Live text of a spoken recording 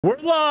We're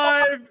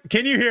live.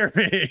 Can you hear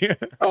me?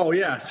 Oh,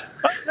 yes.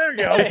 Oh, there we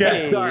go.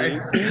 Okay. Sorry.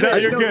 No, I you're didn't know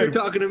if good. you're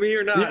talking to me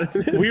or not.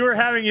 We were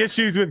having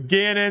issues with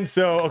Gannon,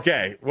 so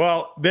okay.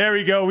 Well, there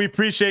we go. We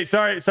appreciate.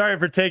 Sorry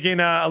for taking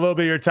a little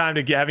bit of your time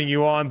to having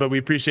you on, but we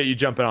appreciate you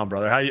jumping on,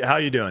 brother. How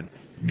you doing?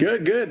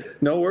 Good.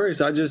 No worries.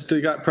 I just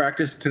got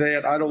practice today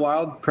at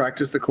Idlewild,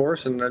 practiced the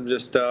course, and I'm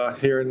just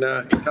here in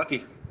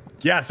Kentucky.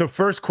 Yeah. So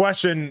first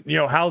question,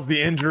 how's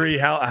the injury?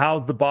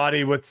 How's the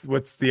body? What's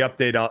the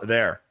update out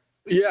there?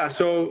 Yeah,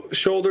 so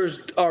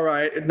shoulders, all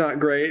right. It's not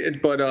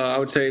great, but I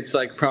would say it's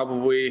like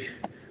probably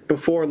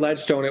before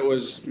Ledgestone, it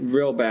was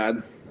real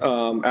bad.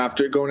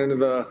 After going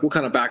into we'll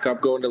kind of back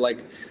up, going to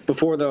like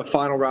before the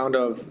final round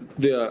of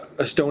the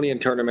Estonian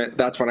tournament,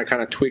 that's when I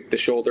kind of tweaked the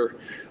shoulder.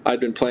 I'd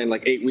been playing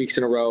like 8 weeks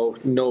in a row,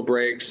 no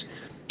breaks,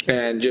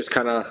 and just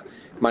kind of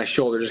my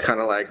shoulder just kind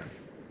of like,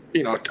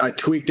 I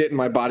tweaked it and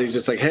my body's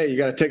just like, hey, you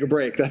got to take a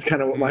break. That's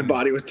kind of what my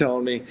body was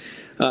telling me.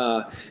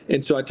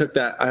 And so I took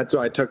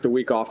I took the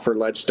week off for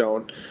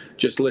Ledgestone,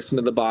 just listen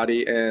to the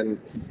body. And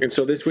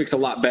so this week's a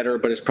lot better,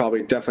 but it's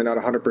probably definitely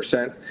not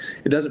 100%.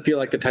 It doesn't feel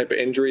like the type of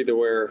injury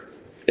where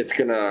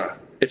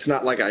it's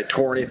not like I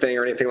tore anything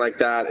or anything like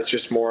that. It's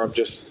just more of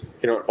just,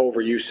 an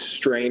overuse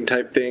strain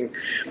type thing.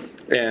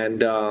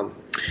 And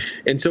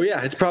so,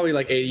 yeah, it's probably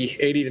like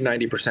 80 to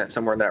 90%,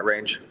 somewhere in that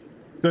range.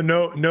 So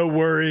no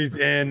worries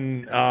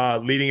in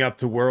leading up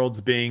to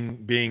Worlds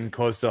being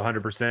close to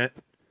 100%.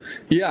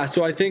 Yeah,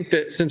 so I think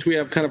that since we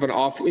have kind of an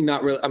off,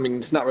 not really. I mean,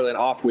 it's not really an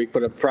off week,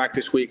 but a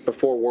practice week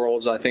before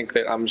Worlds. I think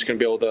that I'm just going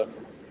to be able to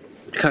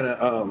kind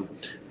of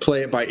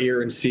play it by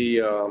ear and see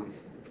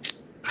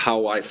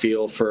how I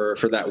feel for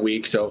that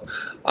week. So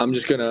I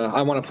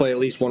want to play at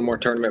least one more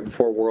tournament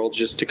before Worlds,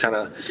 just to kind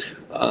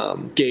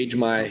of gauge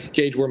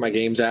where my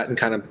game's at and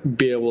kind of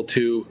be able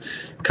to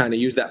kind of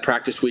use that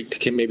practice week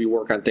to maybe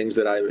work on things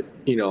that I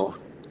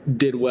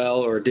did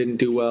well or didn't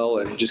do well,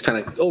 and just kind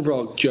of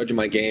overall judge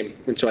my game.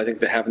 And so I think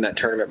that having that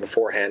tournament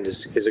beforehand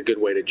is a good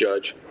way to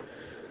judge.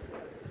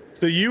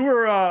 So you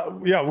were,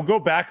 we'll go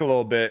back a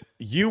little bit.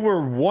 You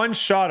were one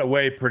shot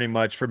away pretty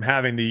much from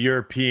having the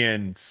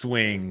European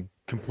swing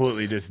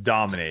completely just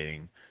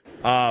dominating.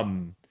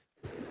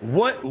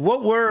 What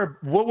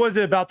was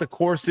it about the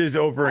courses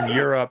over in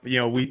Europe?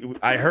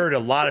 I heard a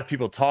lot of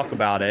people talk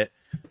about it.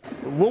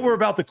 What were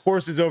about the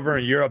courses over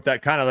in Europe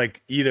that kind of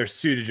like either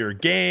suited your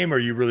game or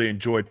you really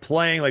enjoyed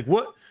playing? Like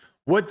what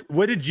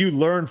did you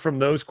learn from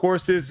those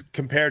courses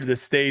compared to the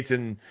States?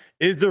 And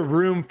is there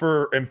room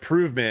for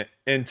improvement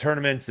in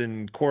tournaments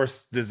and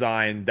course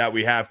design that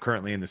we have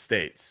currently in the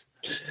States?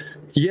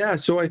 Yeah,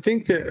 so I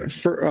think that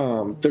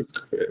for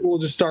we'll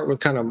just start with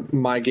kind of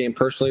my game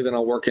personally, then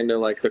I'll work into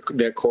like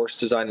the course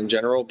design in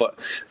general. But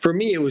for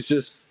me, it was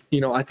just,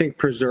 I think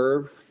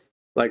preserve.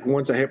 Like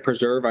once I hit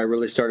preserve, I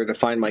really started to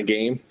find my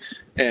game,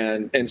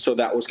 and so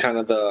that was kind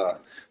of the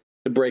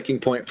breaking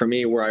point for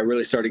me, where I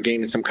really started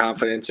gaining some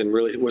confidence and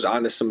really was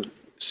onto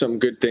some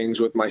good things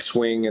with my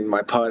swing and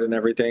my putt and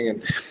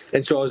everything,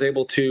 and so I was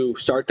able to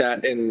start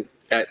that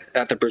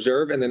at the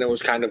preserve, and then it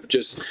was kind of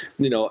just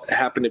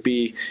happened to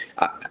be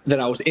that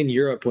I was in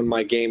Europe when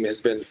my game has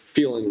been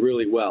feeling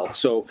really well.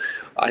 So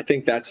I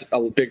think that's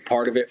a big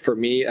part of it for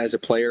me as a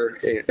player.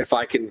 If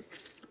I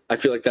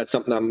feel like that's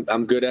something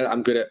I'm good at.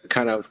 I'm good at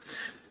kind of,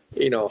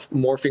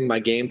 morphing my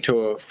game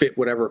to fit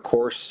whatever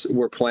course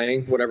we're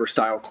playing, whatever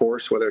style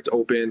course, whether it's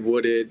open,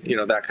 wooded,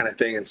 that kind of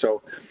thing. And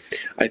so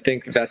I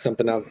think that's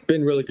something I've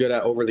been really good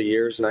at over the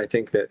years. And I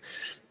think that,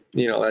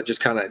 that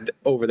just kind of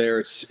over there,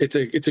 it's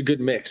a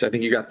good mix. I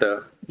think you got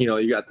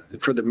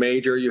for the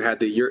major, you had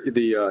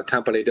the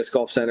Tampa Bay Disc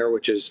Golf Center,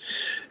 which is,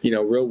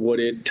 real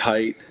wooded,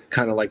 tight,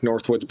 kind of like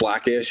Northwoods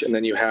Blackish. And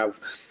then you have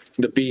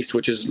the Beast,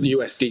 which is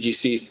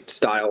USDGC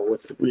style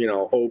with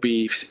OB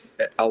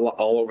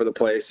all over the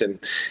place,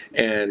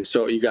 and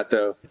so you got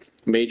the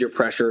major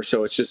pressure.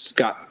 So it's just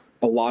got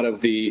a lot of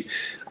the,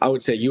 I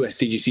would say,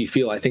 USDGC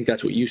feel. I think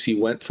that's what UC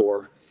went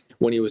for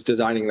when he was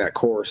designing that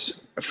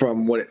course.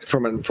 From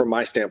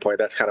my standpoint,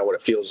 that's kind of what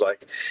it feels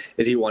like.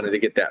 Is he wanted to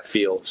get that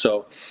feel.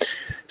 So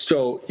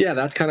yeah,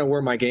 that's kind of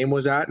where my game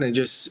was at, and it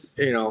just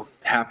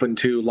happened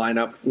to line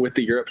up with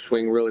the Europe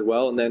swing really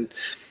well, and then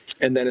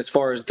as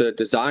far as the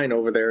design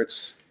over there,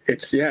 it's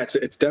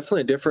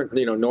definitely different.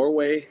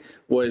 Norway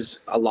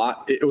was a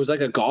lot. It was like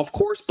a golf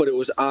course, but it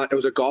was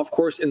a golf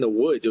course in the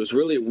woods. It was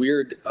really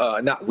weird,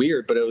 not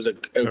weird, but it was a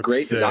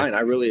great design. I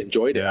really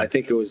enjoyed it. I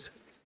think it was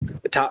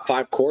the top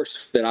 5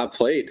 course that I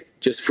played,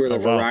 just for the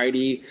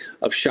variety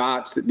of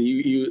shots that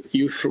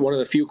you one of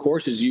the few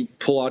courses you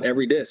pull out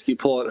every disc. You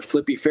pull out a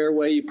flippy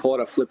fairway, you pull out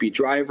a flippy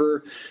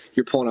driver,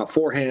 you're pulling out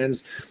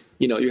forehands.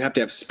 You have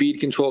to have speed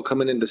control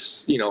coming into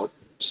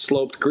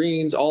sloped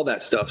greens, all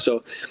that stuff.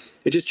 So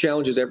it just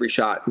challenges every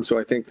shot. And so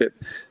I think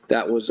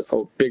that was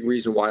a big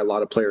reason why a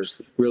lot of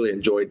players really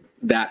enjoyed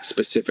that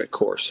specific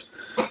course.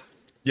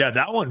 Yeah,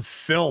 that one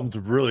filmed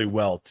really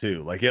well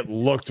too. Like it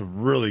looked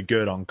really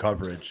good on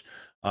coverage,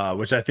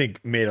 which I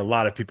think made a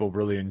lot of people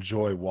really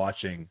enjoy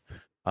watching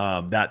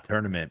that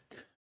tournament.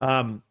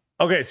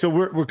 Okay, so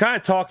we're kind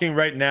of talking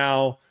right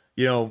now,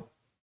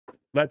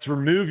 let's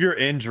remove your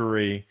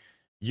injury.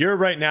 you're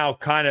right now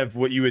kind of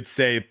what you would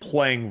say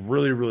playing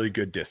really, really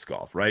good disc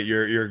golf, right?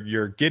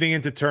 You're getting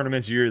into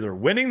tournaments, you're either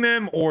winning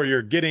them or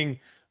you're getting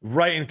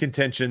right in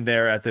contention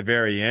there at the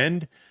very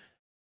end.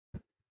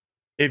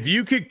 If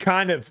you could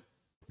kind of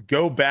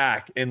go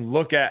back and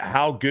look at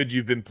how good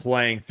you've been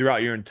playing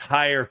throughout your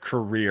entire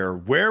career,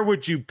 where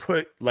would you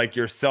put like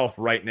yourself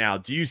right now?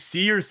 Do you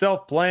see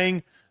yourself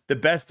playing the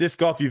best disc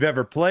golf you've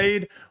ever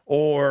played?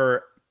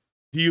 Or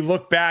do you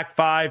look back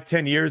 5,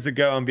 10 years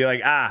ago and be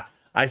like,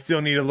 I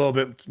still need a little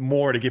bit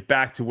more to get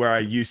back to where I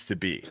used to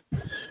be?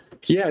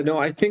 Yeah, no,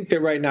 I think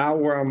that right now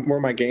where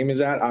my game is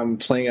at, I'm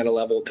playing at a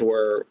level to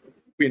where,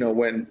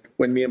 when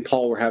me and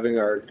Paul were having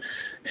our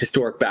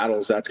historic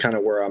battles, that's kind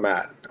of where I'm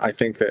at. I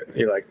think that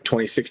like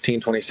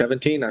 2016,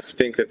 2017, I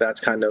think that that's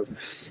kind of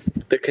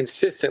the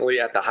consistently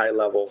at the high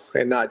level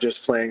and not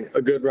just playing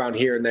a good round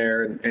here and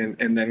there.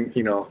 And then,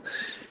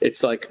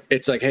 it's like,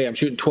 hey, I'm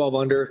shooting 12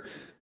 under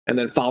and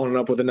then following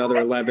up with another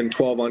 11,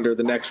 12 under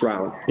the next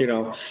round,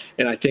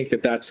 and I think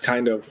that that's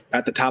kind of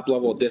at the top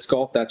level of disc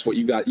golf. That's what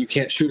you got. You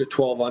can't shoot a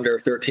 12 under,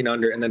 13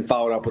 under, and then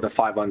follow it up with a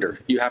 5 under.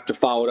 You have to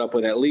follow it up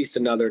with at least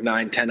another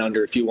 9, 10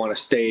 under if you want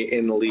to stay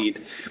in the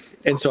lead.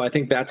 And so I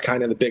think that's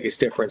kind of the biggest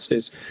difference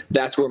is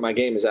that's where my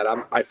game is at.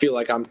 I feel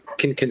like I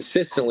can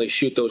consistently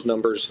shoot those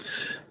numbers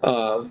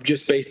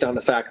just based on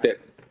the fact that,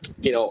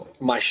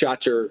 my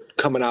shots are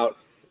coming out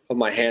of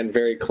my hand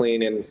very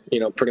clean and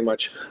pretty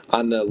much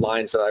on the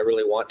lines that I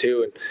really want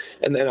to,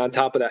 and then on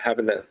top of that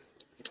having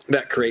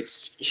that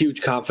creates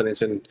huge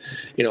confidence in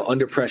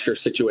under pressure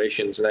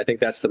situations. And I think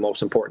that's the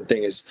most important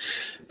thing is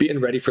being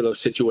ready for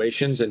those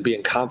situations and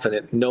being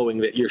confident knowing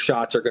that your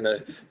shots are going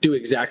to do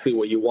exactly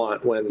what you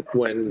want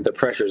when the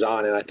pressure's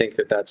on. And I think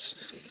that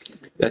that's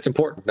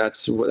important.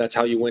 That's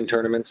how you win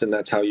tournaments, and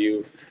that's how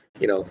you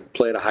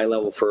play at a high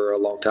level for a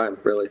long time,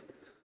 really.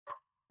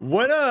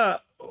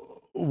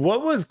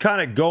 What was kind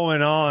of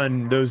going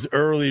on those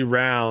early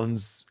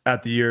rounds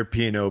at the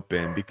European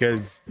Open?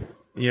 Because,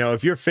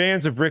 if you're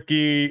fans of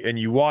Ricky and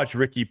you watch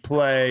Ricky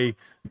play,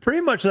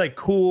 pretty much like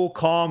cool,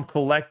 calm,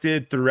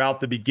 collected throughout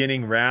the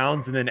beginning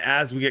rounds. And then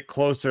as we get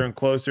closer and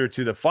closer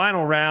to the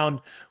final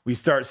round, we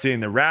start seeing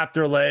the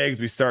raptor legs.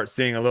 We start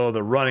seeing a little of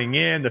the running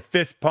in, the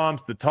fist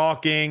pumps, the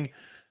talking.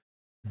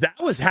 That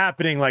was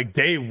happening like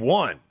day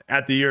one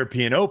at the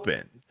European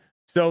Open.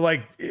 So,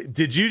 like,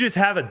 did you just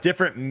have a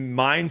different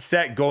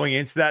mindset going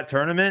into that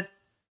tournament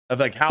of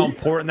like how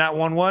important that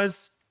one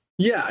was?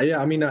 Yeah.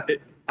 I mean,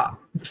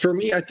 for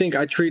me, I think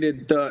I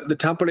treated the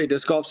Tampa Bay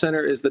Disc Golf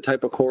Center is the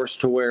type of course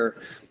to where,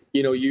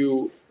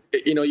 you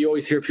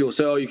always hear people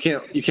say, "Oh, you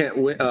can't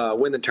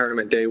win the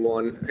tournament day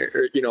one,"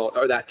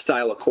 or that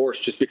style of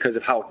course just because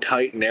of how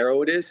tight and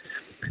narrow it is.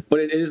 But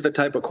it is the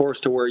type of course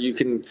to where you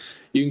can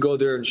go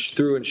there and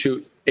through and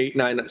shoot 8,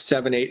 9,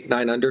 7, 8,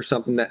 9 under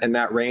something in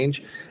that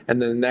range,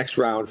 and then the next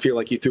round feel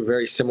like you threw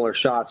very similar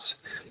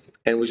shots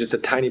and was just a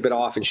tiny bit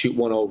off and shoot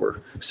one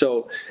over.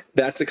 So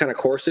that's the kind of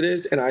course it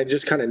is. And I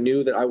just kind of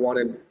knew that I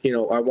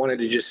wanted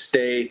to just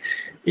stay,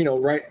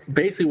 right.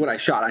 Basically what I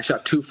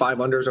shot 2 5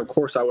 unders. Of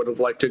course I would have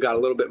liked to got a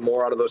little bit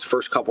more out of those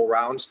first couple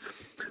rounds,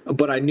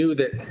 but I knew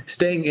that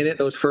staying in it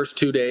those first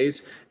 2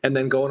 days and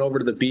then going over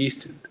to the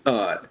Beast,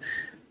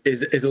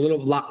 is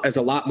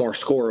a lot more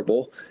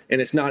scoreable,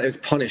 and it's not as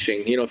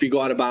punishing. If you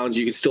go out of bounds,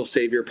 you can still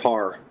save your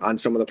par on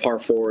some of the par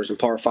 4s and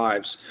par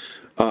 5s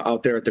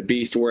out there at the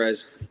Beast.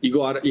 Whereas you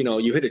go out,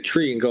 you hit a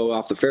tree and go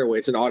off the fairway,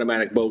 it's an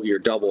automatic bogey or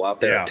double out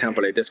there at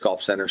Tampa Bay Disc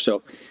Golf Center.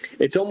 So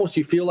it's almost,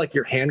 you feel like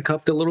you're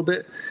handcuffed a little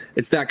bit.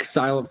 It's that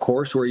style of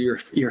course where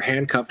you're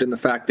handcuffed in the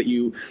fact that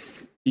you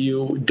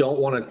don't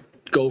want to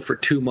go for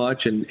too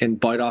much and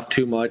bite off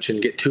too much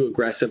and get too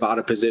aggressive out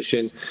of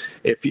position.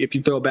 If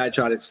you throw a bad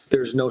shot,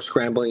 there's no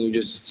scrambling. You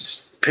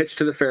just pitch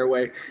to the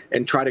fairway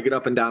and try to get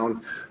up and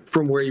down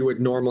from where you would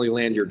normally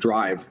land your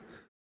drive.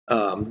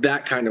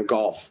 That kind of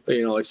golf,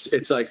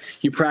 it's like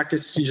you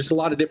practice just a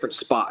lot of different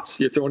spots.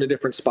 You're throwing to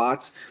different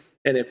spots.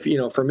 And if,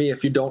 for me,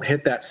 if you don't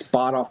hit that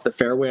spot off the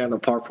fairway on the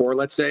par 4,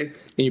 let's say, and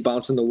you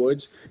bounce in the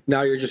woods,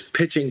 now you're just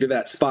pitching to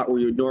that spot where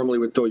you normally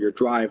would throw your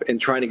drive and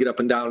trying to get up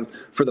and down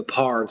for the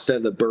par instead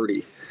of the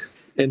birdie.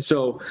 And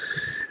so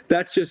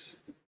that's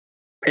just,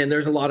 and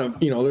there's a lot of,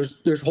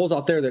 there's holes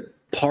out there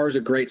that par is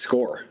a great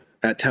score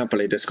at Tampa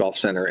Bay Disc Golf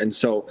Center. And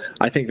so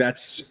I think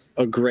that's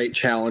a great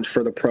challenge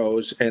for the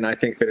pros. And I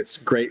think that it's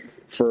great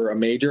for a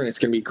major, and it's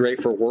going to be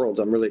great for Worlds.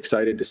 I'm really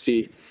excited to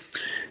see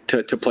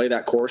to play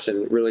that course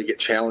and really get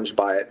challenged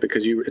by it,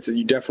 because you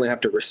definitely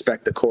have to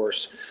respect the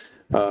course.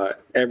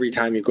 Every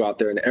time you go out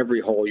there, and every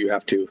hole you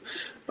have to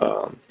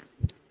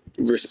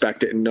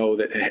respect it and know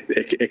that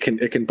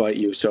it can bite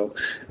you. So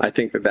I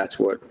think that that's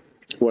what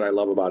I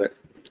love about it.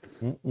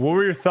 What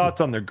were your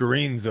thoughts on the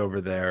greens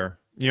over there?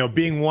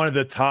 Being one of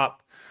the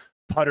top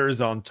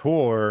putters on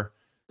tour,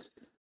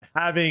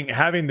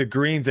 having the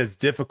greens as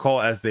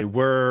difficult as they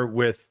were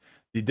with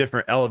the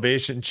different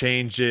elevation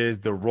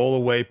changes, the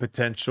rollaway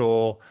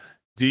potential.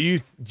 Do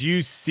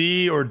you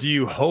see, or do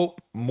you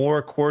hope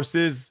more course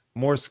designers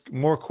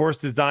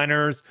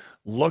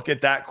look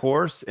at that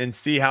course and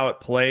see how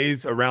it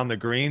plays around the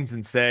greens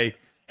and say,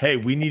 hey,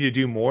 we need to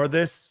do more of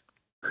this?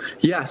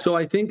 Yeah, so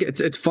I think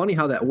it's funny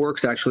how that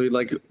works actually.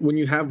 Like when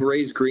you have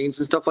raised greens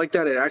and stuff like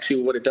that, it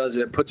actually what it does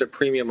is it puts a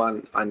premium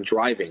on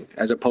driving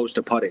as opposed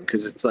to putting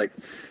because it's like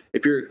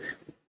if you're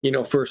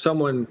for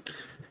someone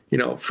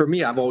for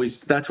me I've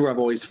always that's where I've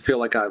always feel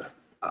like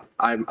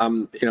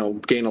I'm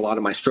gain a lot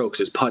of my strokes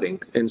is putting.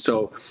 And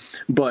so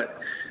but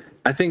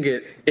I think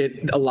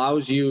it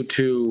allows you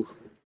to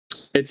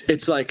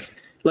it's like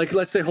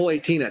let's say hole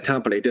 18 at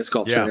Tampa Bay Disc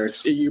Golf Center.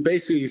 It's you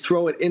basically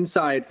throw it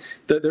inside.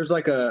 There's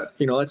like a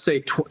let's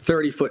say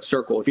 30-foot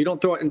circle. If you don't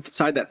throw it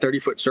inside that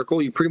 30-foot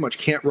circle, you pretty much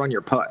can't run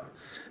your putt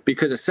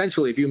because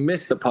essentially if you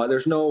miss the putt,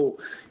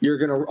 you're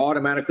going to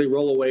automatically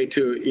roll away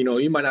to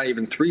you might not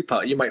even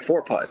 3-putt, you might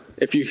 4-putt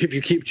if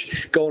you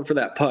keep going for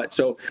that putt.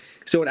 So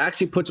it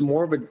actually puts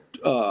more of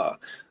a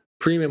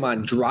premium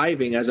on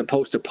driving as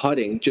opposed to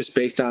putting, just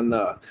based on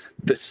the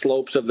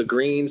slopes of the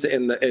greens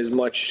and as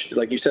much,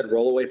 like you said,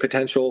 rollaway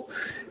potential.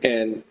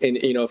 And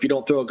if you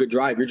don't throw a good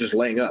drive, you're just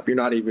laying up. You're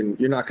not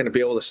going to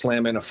be able to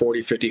slam in a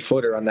 40-50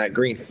 footer on that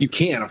green. You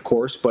can, of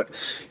course, but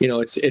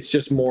it's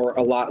just a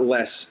lot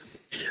less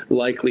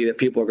likely that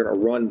people are going to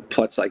run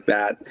putts like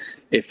that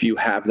if you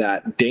have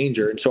that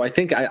danger. And so I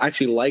think I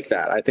actually like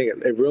that. I think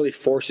it really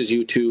forces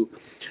you to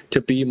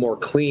be more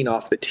clean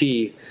off the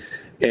tee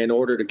in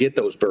order to get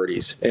those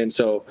birdies. And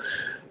so,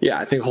 yeah,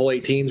 I think hole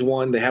 18's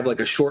one. They have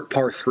like a short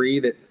par 3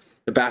 that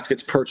the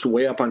basket's perched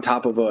way up on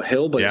top of a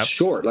hill, but it's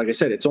short. Like I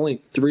said, it's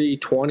only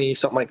 320,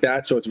 something like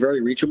that. So it's very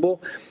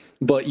reachable,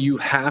 but you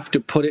have to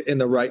put it in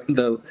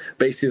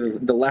basically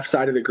the left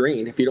side of the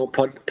green. If you don't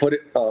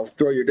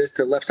throw your disc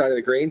to the left side of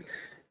the green,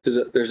 there's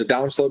a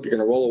downslope, you're going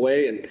to roll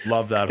away. And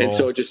love that. And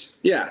so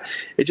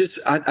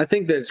I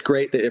think that it's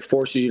great that it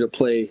forces you to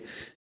play,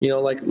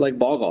 like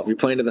ball golf. You're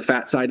playing to the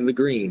fat side of the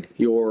green.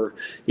 You're,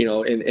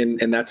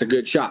 and that's a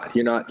good shot.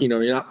 You're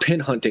not pin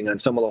hunting on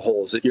some of the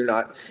holes that you're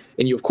not,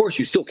 and of course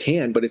you still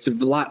can, but it's a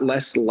lot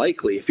less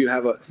likely if you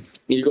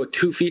go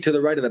 2 feet to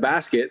the right of the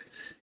basket,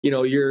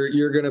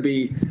 you're going to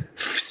be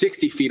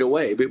 60 feet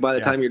away by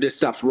the time your disc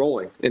stops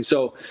rolling. And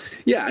so,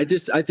 yeah, I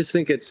just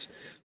think it's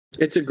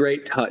a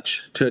great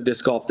touch to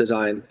disc golf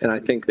design. And I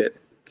think that,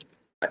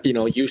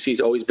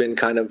 UC's always been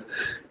kind of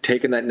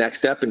taking that next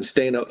step and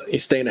staying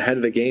ahead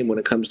of the game when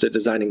it comes to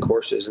designing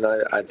courses. And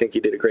I think he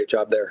did a great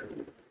job there.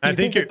 I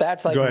think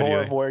that's like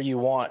more of where you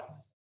want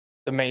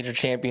the major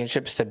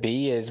championships to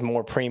be, is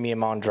more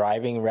premium on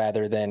driving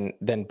rather than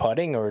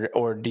putting,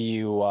 or do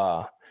you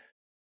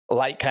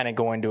like kind of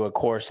going to a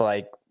course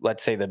like,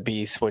 let's say the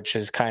Beast, which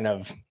is kind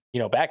of,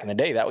 back in the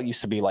day, that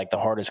used to be like the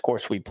hardest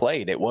course we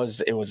played. It was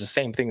the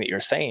same thing that you're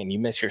saying. You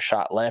miss your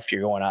shot left, you're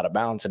going out of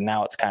bounds, and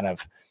now it's kind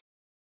of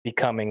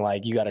becoming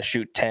like you got to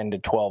shoot 10 to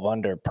 12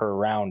 under per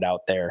round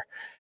out there.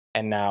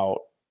 And now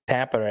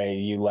Tampa Bay,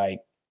 you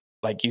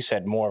like you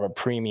said, more of a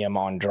premium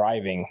on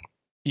driving.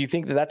 Do you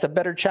think that that's a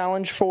better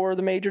challenge for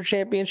the major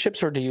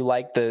championships, or do you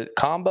like the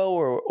combo,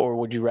 or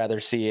would you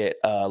rather see it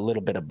a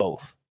little bit of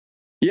both?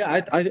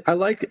 Yeah, I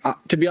like,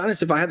 to be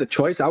honest, if I had the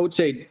choice, I would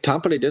say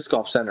Tampa Bay Disc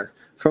Golf Center.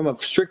 From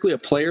strictly a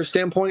player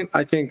standpoint,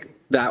 I think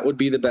that would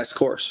be the best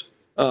course.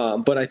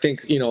 But I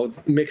think,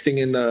 mixing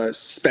in the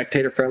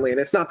spectator friendly, and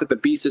it's not that the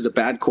Beast is a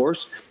bad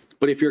course,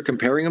 but if you're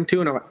comparing the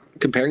two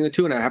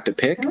and I have to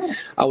pick,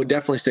 I would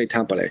definitely say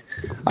Tampa Bay.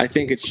 I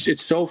think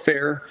it's so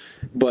fair,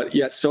 but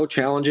yet so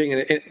challenging.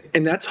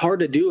 And that's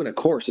hard to do in a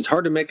course. It's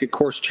hard to make a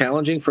course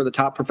challenging for the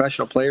top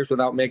professional players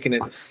without making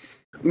it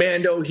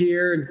Mando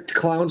here,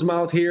 clown's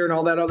mouth here, and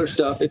all that other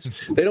stuff.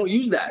 They don't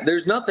use that.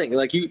 There's nothing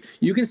like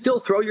you can still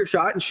throw your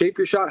shot and shape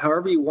your shot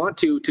however you want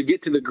to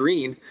get to the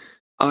green.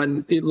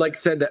 On, like I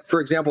said, that, for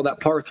example, that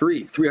par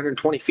 3,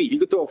 320 feet, you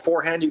could throw a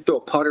forehand, you could throw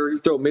a putter, you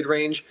could throw a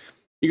mid-range,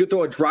 you could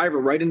throw a driver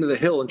right into the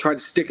hill and try to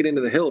stick it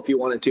into the hill if you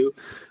wanted to.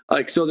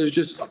 So there's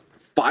just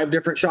 5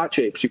 different shot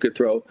shapes you could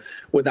throw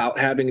without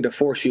having to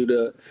force you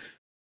to,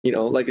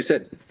 like I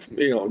said,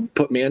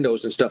 put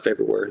Mandos and stuff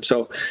everywhere. And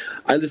so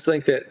I just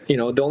think that,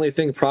 the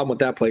only problem with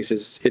that place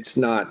is it's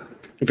not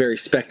very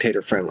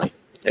spectator friendly.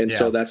 And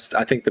so that's,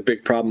 I think, the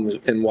big problem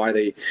and why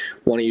they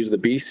want to use the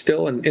Beast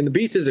still. And the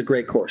Beast is a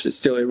great course.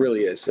 It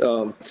really is.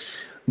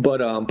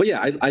 But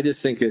yeah, I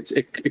just think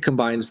it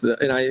combines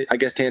and I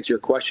guess to answer your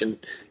question,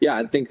 yeah,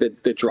 I think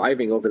that the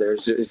driving over there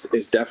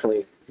is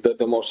definitely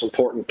the most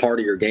important part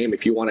of your game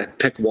if you want to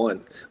pick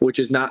one, which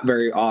is not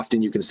very often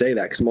you can say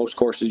that, because most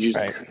courses you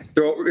just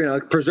throw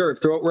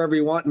it wherever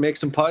you want and make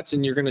some putts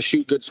and you're going to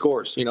shoot good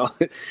scores,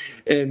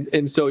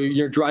 and so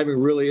your driving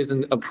really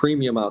isn't a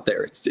premium out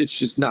there. It's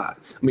just not.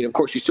 I mean, of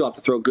course you still have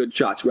to throw good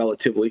shots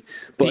relatively,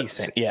 but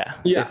decent. Yeah.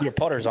 If your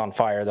putter's on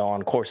fire though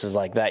on courses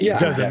like that, it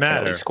doesn't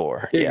matter.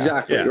 Score.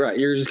 Exactly. Right.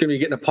 You're just going to be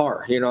getting a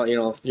par, you're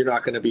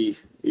not going to be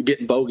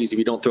getting bogeys if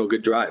you don't throw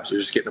good drives. You're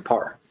just getting a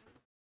par.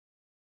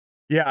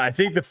 Yeah, I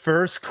think the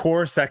first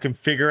course that can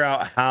figure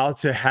out how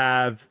to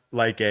have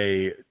like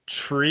a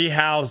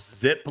treehouse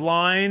zip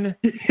line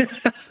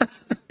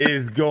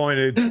is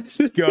going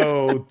to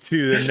go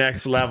to the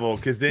next level,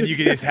 because then you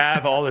can just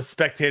have all the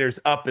spectators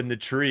up in the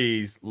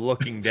trees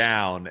looking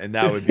down, and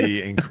that would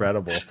be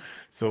incredible.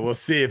 So we'll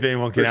see if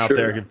anyone can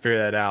there can figure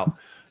that out.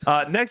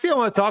 Next thing I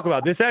want to talk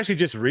about, this actually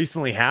just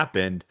recently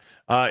happened.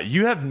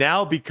 You have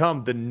now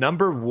become the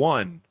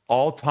 #1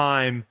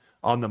 all-time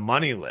on the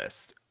money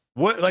list.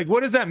 What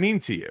does that mean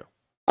to you?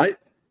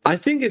 I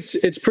think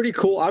it's pretty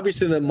cool.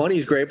 Obviously, the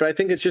money's great, but I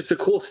think it's just a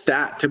cool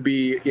stat to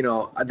be.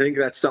 I think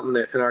that's something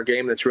that in our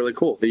game that's really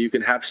cool. That you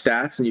can have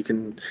stats and you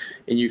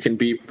can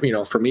be.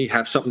 For me,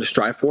 have something to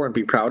strive for and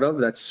be proud of.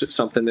 That's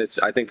something that's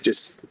I think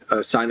just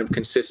a sign of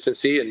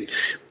consistency. And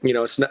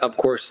it's not, of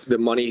course, the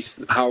money's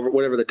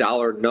whatever the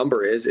dollar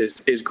number is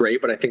great,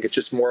 but I think it's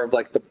just more of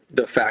like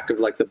the fact of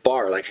like the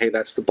bar. Like, hey,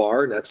 that's the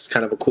bar, and that's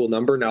kind of a cool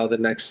number. Now the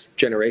next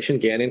generation,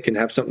 Gannon, can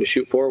have something to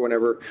shoot for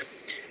whenever.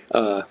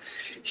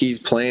 He's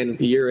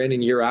playing year in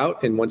and year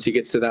out, and once he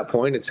gets to that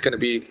point, it's going to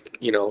be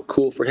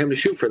cool for him to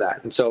shoot for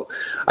that. And so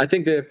I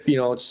think that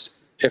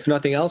if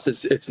nothing else,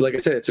 it's like I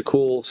said, it's a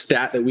cool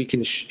stat that we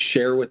can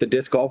share with the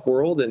disc golf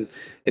world and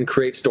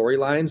create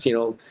storylines.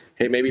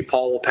 Hey, maybe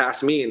Paul will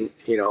pass me, and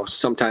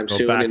sometime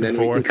soon, and then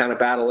we can kind of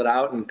battle it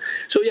out. And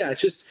so it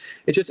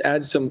just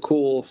adds some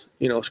cool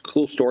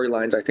cool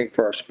storylines, I think,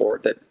 for our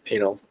sport that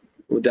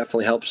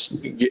definitely helps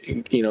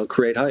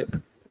create hype.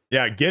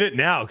 Yeah, get it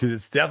now, because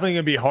it's definitely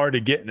going to be hard to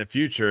get in the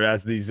future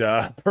as these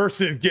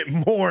purses get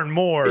more and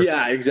more.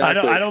 Yeah,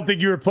 exactly. I don't think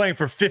you were playing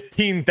for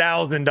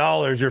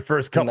 $15,000 your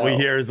first couple of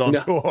years on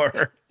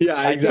tour.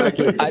 Yeah,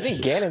 exactly. I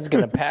think Gannon's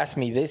going to pass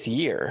me this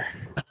year.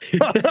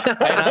 And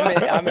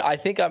I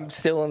think I'm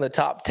still in the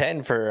top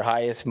 10 for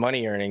highest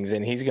money earnings,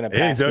 and he's going to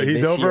pass me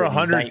he's this over year.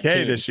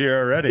 100K this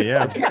year already. Yeah,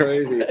 that's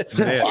crazy. That's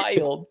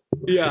wild.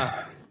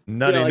 Yeah,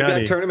 nutty.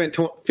 That tournament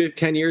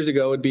 10 years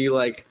ago would be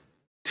like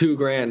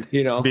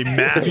 $2,000, Be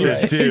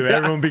massive too.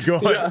 Everyone be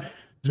going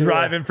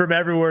driving from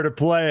everywhere to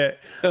play it.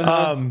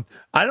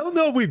 I don't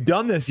know if we've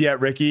done this yet,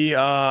 Ricky.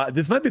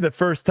 This might be the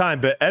first time,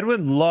 but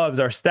Edwin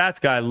our stats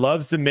guy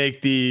loves to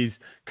make these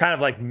kind of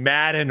like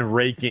Madden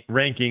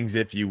rankings,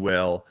 if you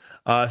will.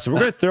 So we're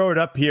going to throw it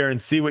up here and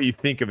see what you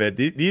think of it.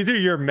 These are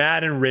your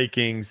Madden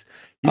rankings.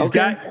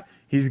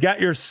 He's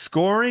got your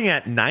scoring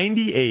at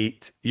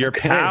 98, your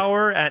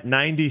power at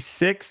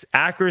 96,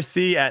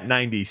 accuracy at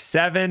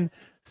 97,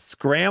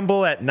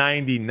 scramble at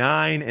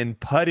 99, and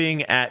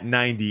putting at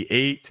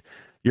 98.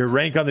 Your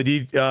rank on the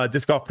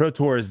Disc Golf Pro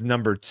Tour is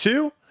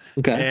 #2.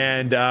 Okay.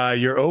 And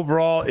your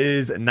overall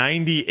is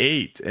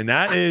 98. And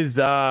that is,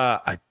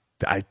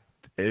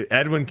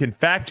 Edwin can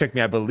fact check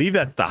me. I believe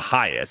that's the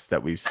highest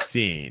that we've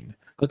seen.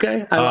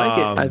 Okay, I like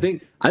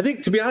it. I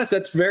think to be honest,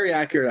 that's very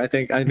accurate. I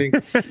think high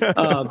 90s.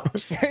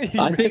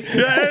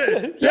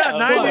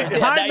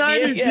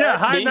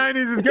 High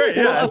 90s is great.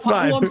 Yeah, that's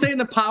fine. Well, I'm saying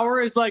the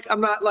power is like, I'm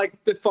not like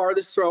the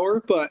farthest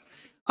thrower, but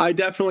I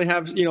definitely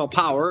have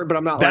power, but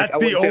I'm not. That's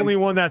the only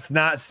one that's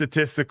not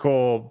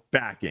statistical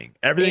backing.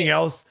 Everything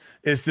else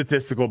is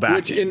statistical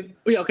backing.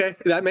 Okay,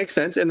 that makes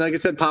sense. And like I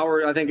said,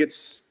 power. I think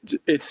it's.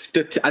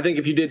 I think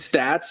if you did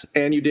stats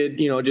and you did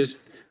just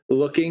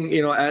looking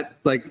at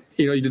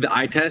you did the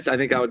eye test, I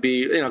think I would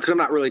be because I'm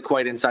not really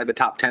quite inside the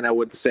top 10. I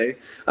would say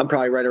I'm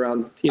probably right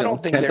around I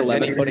don't think 10th, there's 11th.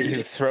 Anybody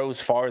who throws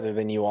farther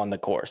than you on the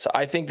course.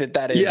 I think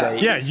that is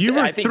you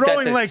were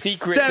throwing like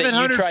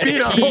 700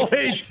 feet on hole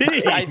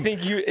 18. I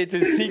think it's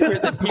a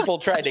secret that people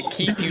try to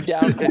keep you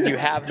down because you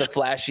have the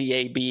flashy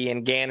AB,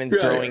 and Gannon's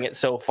throwing it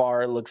so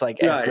far, it looks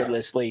like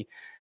effortlessly.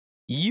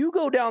 You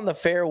go down the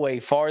fairway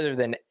farther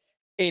than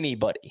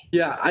anybody.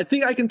 Yeah, I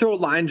think I can throw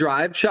line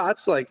drive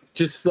shots,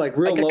 just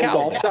real low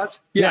golf shots.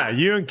 Yeah,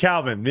 you and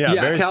Calvin. Yeah,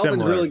 very Calvin's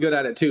similar. really good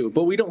at it too.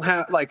 But we don't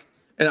have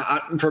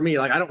for me,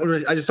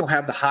 I just don't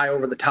have the high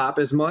over the top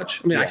as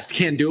much. I mean, I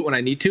can do it when I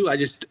need to. I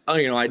just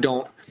I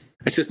don't.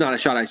 It's just not a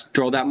shot I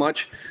throw that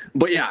much.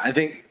 But yeah, I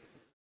think.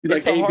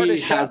 It's the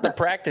hardest shot to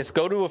practice.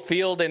 Go to a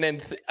field and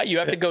then you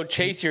have to go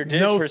chase your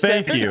disc for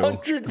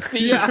 700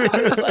 feet. Yeah.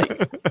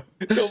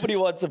 Nobody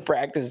wants to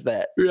practice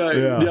that. Right.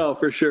 Yeah. No,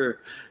 for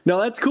sure.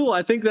 No, that's cool.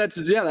 I think that's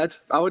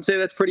I would say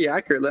that's pretty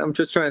accurate. I'm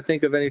just trying to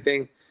think of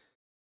anything.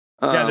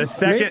 The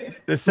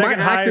second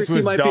highest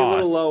was might DOS. Be a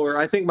little lower.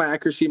 I think my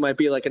accuracy might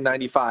be like a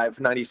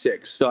 95,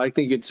 96. So I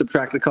think you'd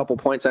subtract a couple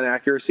points on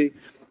accuracy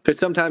because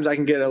sometimes I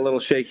can get a little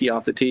shaky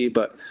off the tee.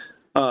 But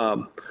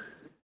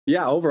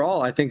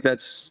overall, I think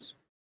that's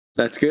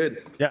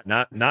good. Yeah,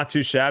 not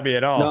too shabby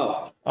at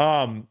all.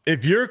 No.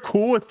 If you're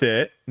cool with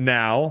it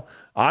now,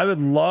 I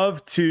would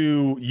love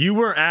to. You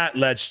were at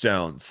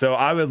Ledgestone, so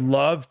I would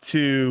love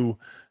to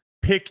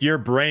pick your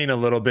brain a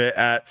little bit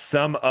at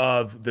some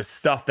of the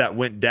stuff that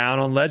went down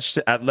on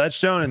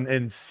Ledgestone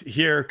and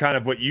hear kind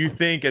of what you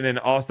think, and then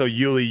also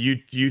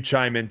Yuli, you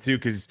chime in too,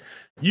 because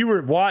you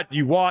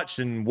watched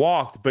and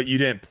walked, but you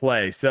didn't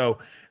play. So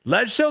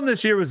Ledgestone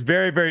this year was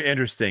very, very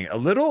interesting. A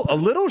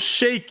little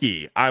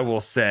shaky, I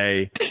will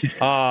say,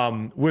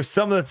 with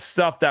some of the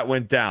stuff that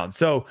went down.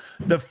 So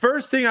the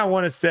first thing I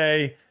want to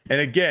say, and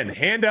again,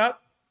 hand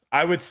up,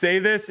 I would say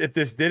this if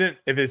this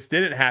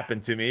didn't happen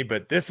to me,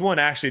 but this one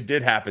actually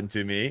did happen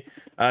to me.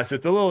 So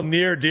it's a little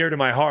near dear to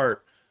my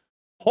heart.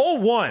 Hole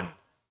 1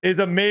 is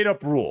a made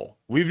up rule.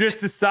 We've just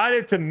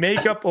decided to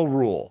make up a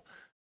rule.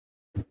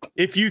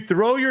 If you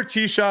throw your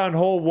tee shot on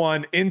hole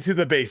 1 into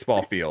the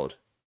baseball field,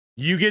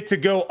 you get to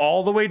go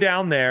all the way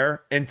down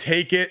there and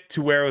take it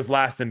to where it was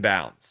last in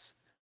bounds.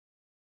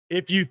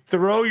 If you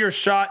throw your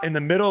shot in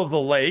the middle of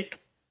the lake,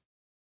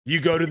 you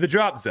go to the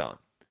drop zone.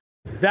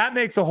 That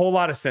makes a whole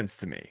lot of sense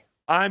to me.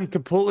 I'm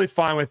completely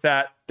fine with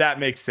that. That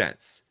makes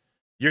sense.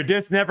 Your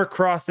disc never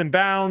crossed in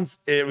bounds.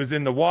 It was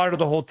in the water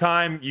the whole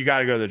time. You got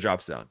to go to the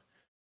drop zone.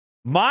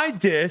 My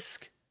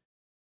disc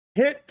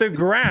hit the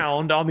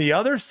ground on the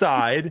other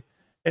side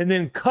and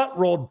then cut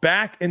rolled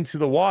back into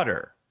the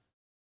water.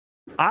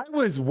 I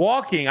was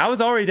walking. I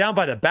was already down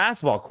by the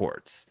basketball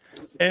courts.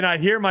 And I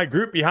hear my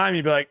group behind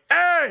me be like,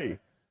 hey,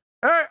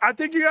 I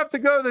think you have to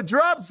go to the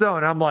drop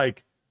zone. I'm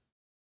like,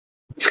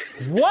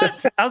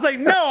 what? I was like,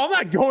 no, I'm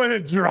not going to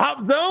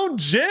drop zone.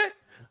 Shit.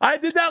 I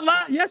did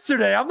that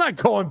yesterday. I'm not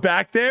going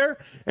back there.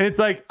 And it's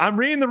like, I'm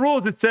reading the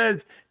rules. It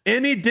says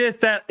any disc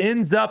that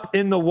ends up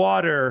in the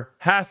water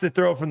has to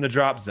throw from the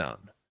drop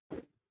zone.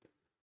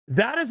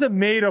 That is a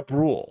made up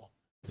rule.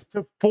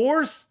 To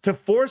force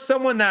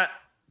someone that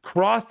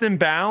crossed in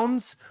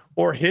bounds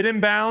or hit in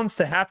bounds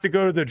to have to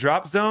go to the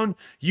drop zone,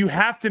 you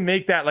have to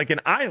make that like an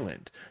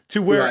island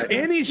to where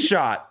any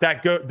shot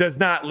that does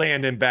not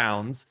land in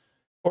bounds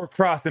or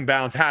cross in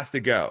bounds has to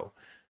go.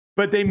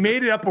 But they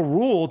made it up a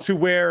rule to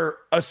where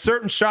a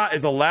certain shot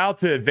is allowed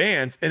to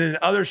advance and then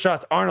other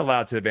shots aren't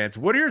allowed to advance.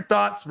 What are your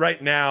thoughts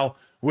right now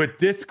with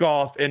disc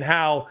golf and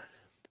how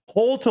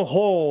hole to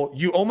hole,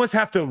 you almost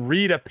have to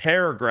read a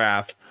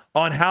paragraph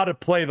on how to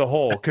play the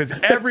hole because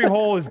every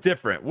hole is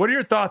different? What are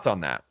your thoughts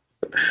on that?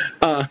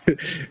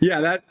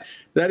 Yeah,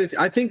 that is,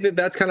 I think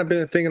that's kind of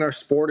been a thing in our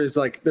sport is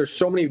like, there's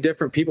so many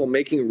different people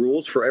making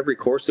rules for every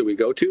course that we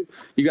go to.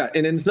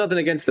 And it's nothing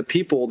against the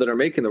people that are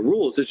making the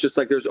rules. It's just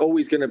like, there's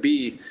always going to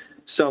be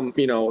some,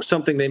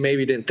 something they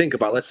maybe didn't think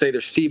about. Let's say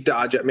there's Steve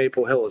Dodge at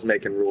Maple Hill is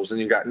making rules and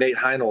you got Nate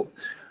Heinold,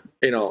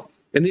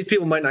 and these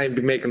people might not even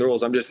be making the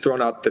rules. I'm just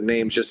throwing out the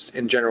names just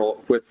in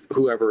general with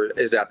whoever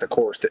is at the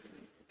course that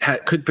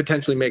could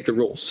potentially make the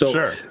rules.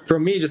 So for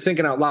me, just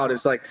thinking out loud,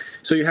 it's like,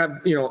 so you have,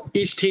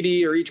 each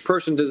TD or each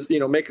person does,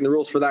 making the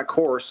rules for that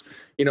course,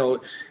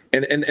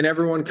 and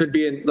everyone could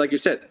be in, like you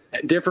said,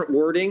 different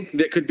wording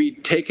that could be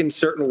taken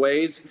certain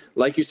ways.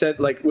 Like you said,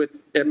 like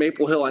at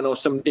Maple Hill, I know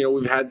some,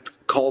 we've had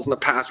calls in the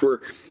past where,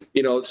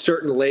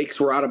 certain lakes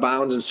were out of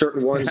bounds and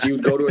certain ones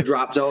you'd go to a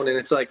drop zone. And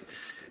it's like,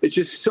 it's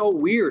just so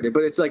weird,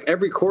 but it's like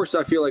every course,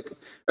 I feel like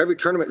every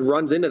tournament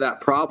runs into that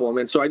problem.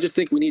 And so I just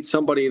think we need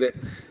somebody that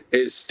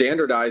is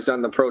standardized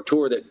on the Pro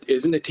Tour that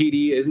isn't a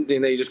TD,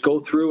 and they just go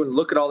through and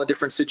look at all the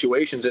different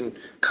situations and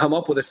come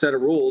up with a set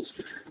of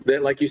rules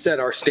that, like you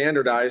said, are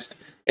standardized.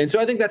 And so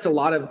I think that's a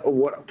lot of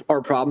what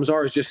our problems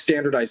are, is just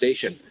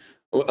standardization.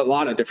 A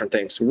lot of different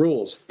things,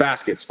 rules,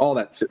 baskets, all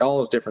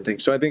those different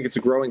things. So I think it's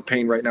a growing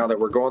pain right now that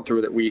we're going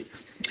through that we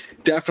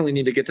definitely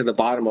need to get to the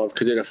bottom of,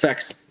 because it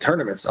affects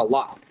tournaments a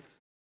lot.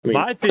 I mean,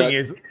 my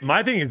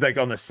thing is like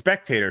on the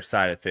spectator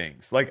side of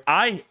things. Like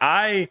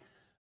I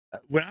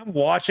when I'm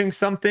watching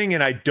something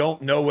and I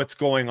don't know what's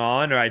going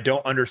on or I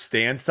don't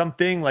understand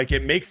something, like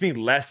it makes me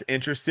less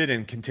interested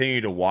in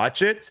continuing to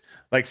watch it,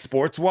 like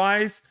sports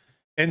wise.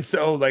 And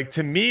so like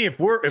to me,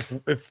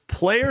 if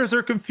players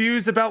are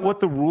confused about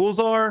what the rules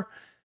are,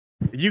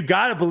 you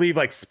got to believe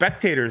like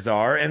spectators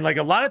are. And like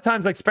a lot of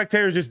times, like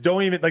spectators just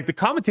don't even, like the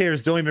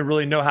commentators don't even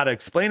really know how to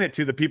explain it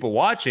to the people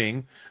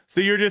watching.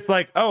 So you're just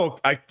like, oh,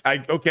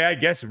 okay, I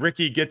guess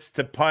Ricky gets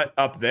to putt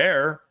up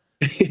there.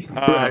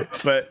 Right.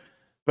 But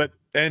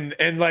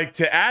like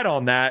to add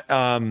on that,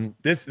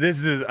 this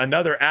is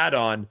another add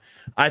on.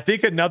 I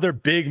think another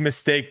big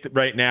mistake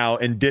right now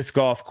in disc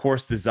golf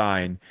course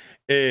design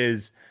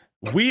is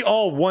we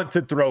all want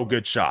to throw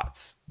good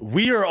shots.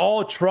 We are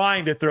all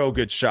trying to throw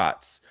good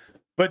shots.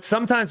 But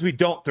sometimes we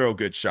don't throw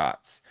good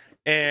shots.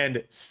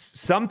 And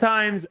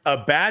sometimes a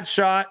bad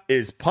shot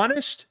is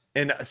punished,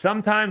 and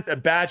sometimes a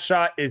bad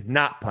shot is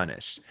not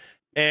punished.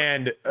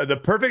 And the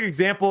perfect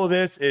example of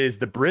this is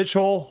the bridge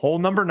hole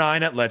number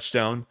 9 at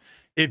Ledgestone.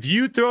 If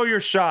you throw your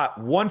shot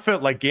 1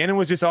 foot, like Gannon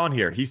was just on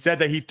here, he said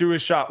that he threw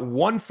his shot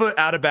 1 foot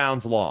out of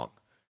bounds long.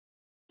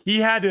 He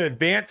had to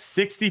advance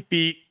 60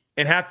 feet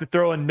and have to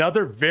throw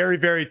another very,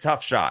 very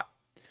tough shot.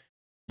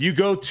 You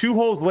go 2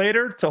 holes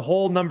later to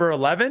hole number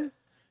 11.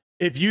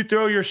 If you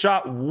throw your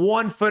shot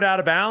 1 foot out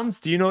of bounds,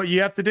 do you know what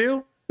you have to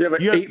do? You have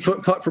an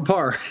 8-foot putt for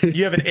par.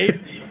 You have an 8.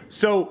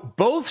 So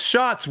both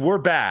shots were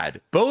bad.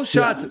 Both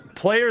shots,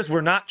 players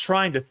were not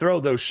trying to throw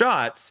those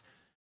shots.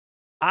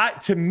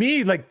 To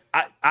me, like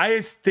I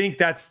just think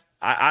that's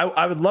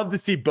I would love to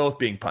see both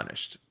being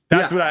punished.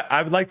 That's what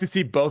I would like to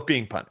see, both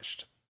being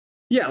punished.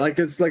 Yeah, like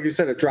it's like you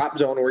said, a drop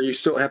zone where you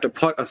still have to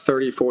putt a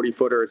 30, 40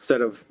 footer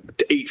instead of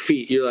 8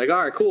 feet. You're like,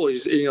 all right, cool.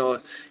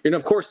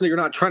 Of course you're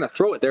not trying to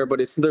throw it there, but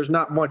there's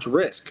not much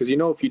risk because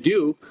if you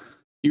do,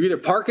 you either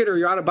park it or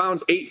you're out of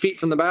bounds 8 feet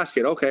from the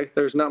basket. Okay,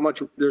 there's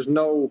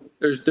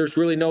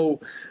really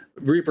no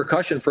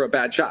repercussion for a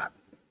bad shot.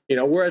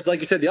 Whereas like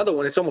you said, the other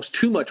one, it's almost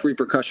too much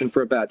repercussion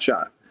for a bad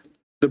shot.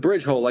 The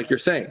bridge hole, like you're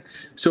saying.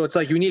 So it's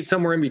like you need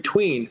somewhere in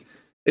between.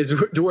 Is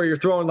to where you're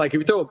throwing, like if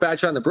you throw a bad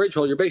shot in the bridge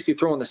hole, you're basically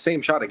throwing the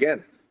same shot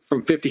again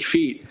from 50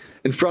 feet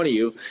in front of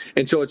you.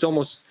 And so it's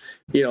almost,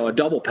 a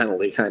double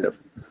penalty kind of.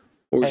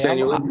 What we're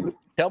saying,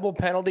 double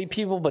penalty,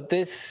 people, but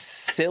this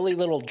silly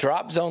little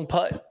drop zone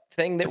putt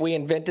thing that we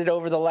invented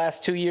over the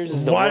last 2 years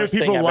is the worst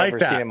thing I've ever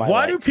seen in my life.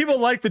 Why do people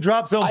like the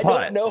drop zone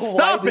putt? I don't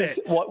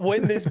know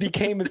when this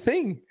became a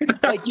thing.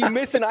 Like, you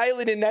miss an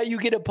island and now you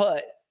get a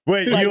putt.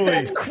 Wait, like, Yuli.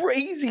 That's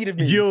crazy to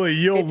me. Yuli,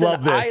 you'll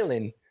love this.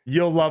 Island.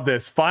 You'll love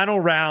this.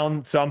 Final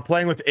round. So I'm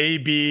playing with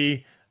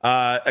AB,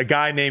 a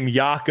guy named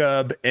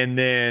Jakob, and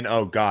then,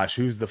 oh gosh,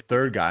 who's the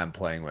third guy I'm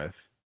playing with?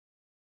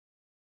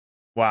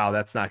 Wow,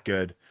 that's not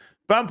good.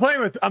 But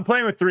I'm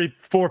playing with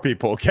 4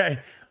 people, okay?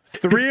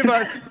 Three of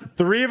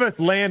us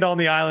land on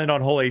the island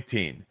on hole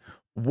 18.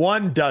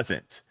 One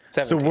doesn't.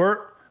 17. So we're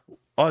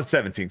on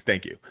 17th,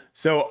 thank you.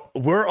 So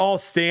we're all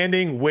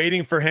standing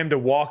waiting for him to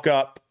walk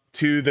up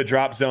to the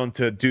drop zone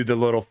to do the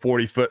little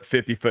 40-foot,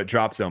 50-foot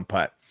drop zone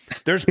putt.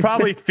 There's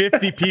probably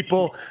 50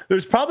 people.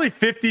 There's probably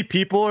 50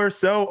 people or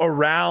so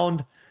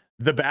around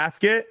the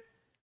basket.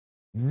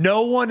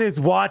 No one is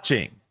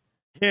watching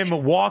him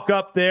walk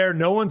up there.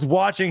 No one's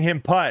watching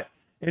him putt.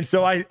 And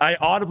so I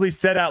audibly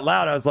said out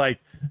loud, I was like,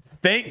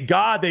 thank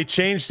God they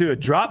changed to a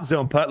drop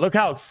zone putt. Look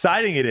how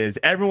exciting it is.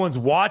 Everyone's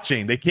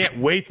watching. They can't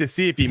wait to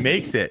see if he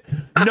makes it.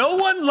 No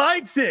one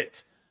likes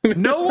it.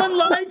 No one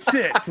likes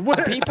it.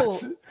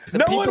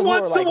 No one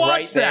wants to watch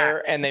right that.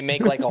 There, and they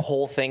make like a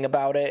whole thing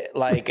about it,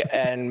 like,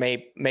 and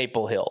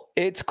Maple Hill.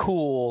 It's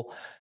cool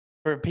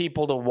for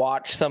people to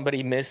watch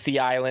somebody miss the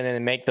island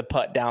and make the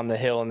putt down the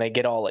hill, and they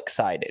get all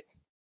excited.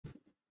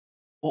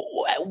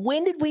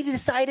 When did we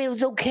decide it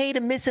was okay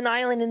to miss an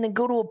island and then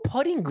go to a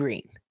putting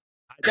green?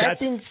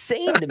 That's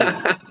insane to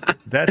me.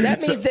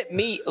 That means that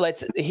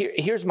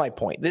here's my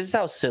point. This is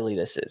how silly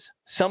this is.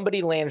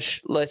 Somebody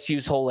lands, let's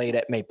use hole 8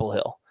 at Maple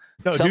Hill.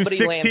 No, somebody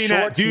do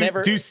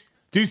 16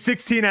 do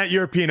 16 at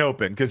European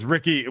Open, because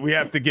Ricky, we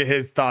have to get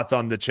his thoughts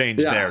on the change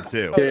there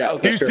too.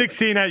 Do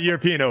 16 at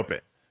European Open.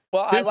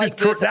 Well, I like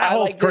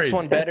this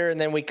one better, and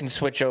then we can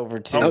switch over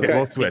to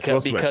we'll switch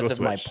because of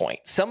my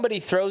point. Somebody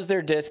throws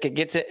their disc, it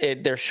gets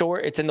it, they're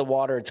short, it's in the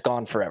water, it's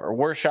gone forever.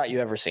 Worst shot you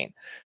ever seen.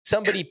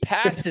 Somebody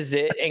passes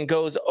it and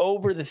goes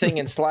over the thing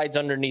and slides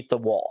underneath the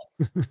wall.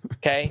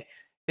 Okay,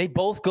 they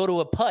both go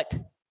to a putt.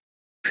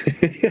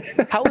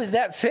 How is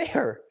that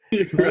fair?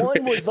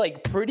 One was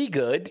like pretty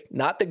good,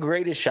 not the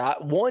greatest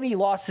shot. One, he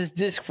lost his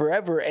disc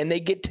forever, and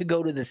they get to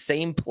go to the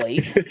same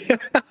place.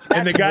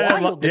 And the guy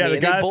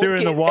that threw it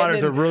in the water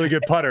is a really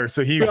good putter,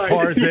 so he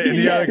pars it, and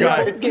the other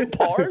guy get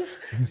pars.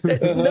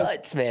 That's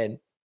nuts, man.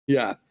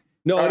 Yeah,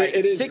 no, it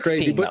is 16,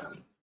 crazy. But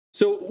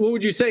so, what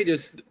would you say?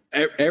 Just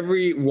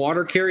every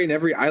water carry and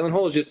every island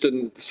hole is just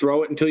to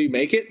throw it until you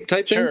make it,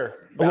 type thing. Sure.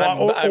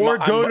 I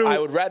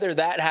would rather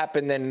that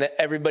happen than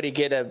everybody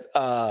get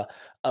a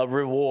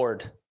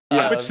reward.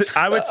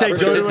 I would say go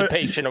to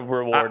participation of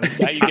reward.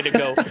 Now you get to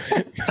go.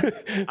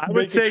 I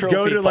would say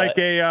go to like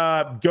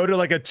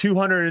a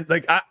 200.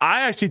 Like I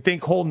actually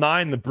think hole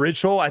 9, the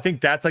bridge hole. I think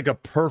that's like a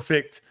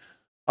perfect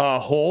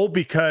hole,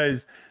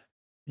 because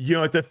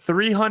it's a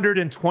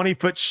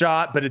 320-foot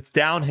shot, but it's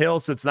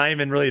downhill, so it's not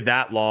even really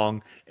that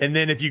long. And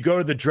then if you go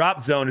to the drop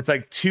zone, it's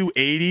like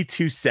 280,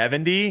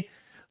 270.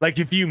 Like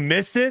if you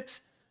miss it,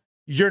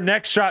 your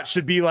next shot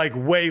should be like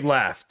way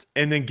left,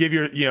 and then give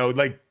your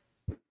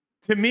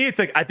to me, it's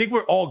like, I think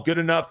we're all good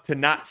enough to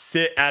not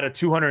sit at a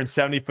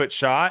 270-foot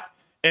shot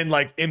and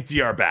like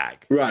empty our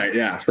bag. Right.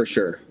 Yeah, for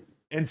sure.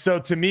 And so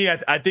to me,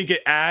 I think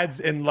it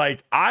adds, and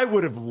like, I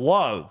would have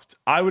loved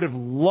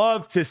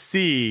to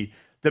see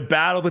the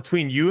battle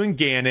between you and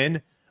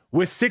Gannon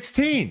with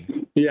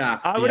 16.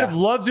 Yeah. I would have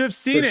loved to have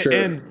seen it. Sure.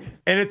 And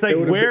it's like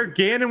where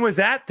Gannon was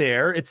at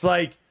there. It's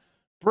like,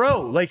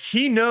 bro, like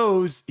he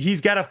knows he's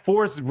got to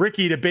force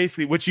Ricky to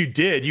basically, which you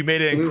did. You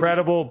made an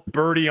incredible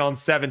birdie on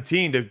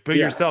 17 to put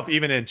yourself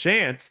even in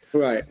chance.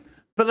 Right.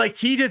 But like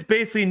he just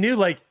basically knew,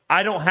 like,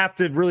 I don't have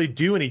to really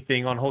do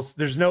anything on holes.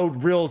 There's no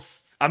real,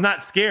 I'm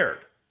not scared.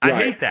 I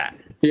hate that.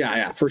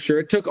 Yeah, for sure.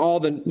 It took all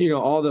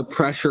the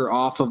pressure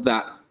off of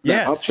that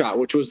upshot,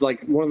 which was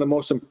like one of the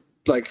most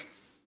like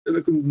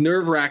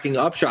nerve-wracking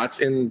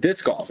upshots in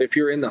disc golf if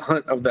you're in the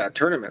hunt of that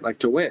tournament, like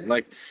to win.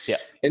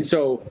 And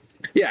so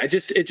it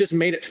just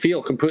made it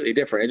feel completely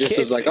different. It just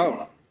was like,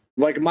 oh,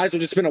 like it might as well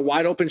just been a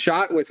wide open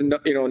shot with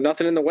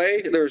nothing in the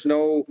way. There's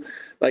no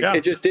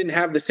it just didn't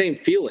have the same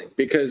feeling,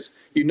 because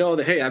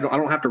that, hey, I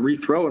don't have to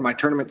rethrow, and my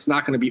tournament's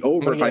not going to be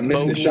over if I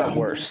miss the shot.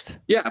 Worst.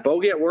 Yeah,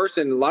 bogey at worst,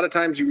 and a lot of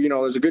times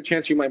there's a good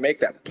chance you might make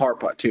that par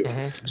putt too.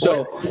 Mm-hmm.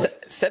 So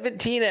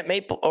 17 at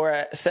Maple or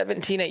at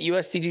 17 at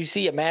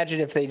USDGC. Imagine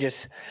if they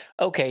just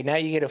now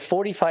you get a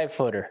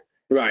 45-footer.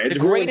 Right, the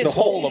greatest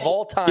hole of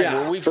all time,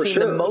 where we've seen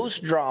the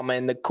most drama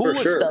and the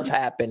coolest stuff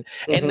happen,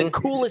 and the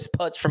coolest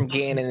putts from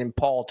Gannon and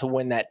Paul to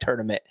win that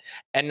tournament.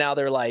 And now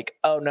they're like,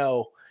 oh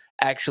no,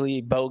 actually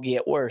bogey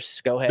at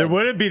worst. Go ahead. There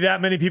wouldn't be that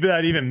many people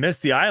that even miss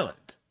the island.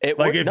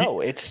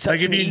 It's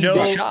such an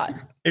easy shot.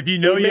 If you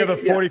have a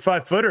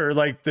 45-footer,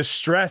 like the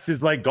stress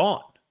is like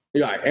gone.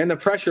 Yeah, and the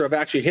pressure of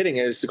actually hitting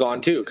it is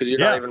gone too, because you're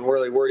not even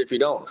really worried if you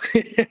don't.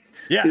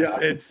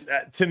 It's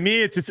to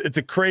me, it's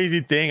a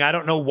crazy thing. I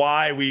don't know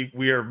why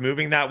we are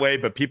moving that way,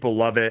 but people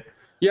love it.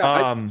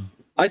 Yeah,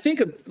 I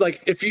think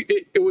like if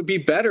it would be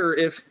better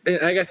if, and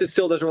I guess it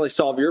still doesn't really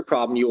solve your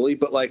problem, Yuli,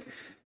 but like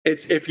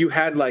it's if you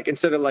had like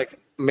instead of like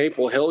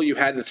Maple Hill, you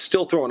had to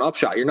still throw an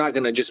upshot. You're not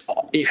going to just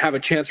have a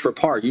chance for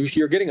par.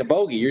 You're getting a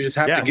bogey. You just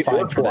have to get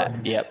fine for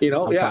that. Yep. You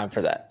know, I'm fine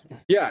for that.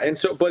 Yeah, and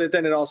so but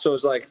then it also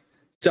is like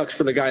sucks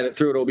for the guy that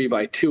threw it OB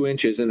by 2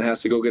 inches and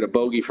has to go get a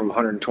bogey from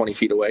 120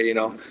 feet away. You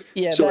know.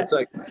 Yeah. So it's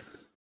like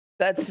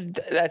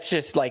that's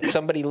just like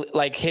somebody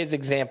like his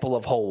example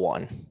of hole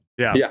 1.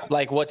 Yeah.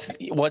 Like what's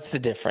the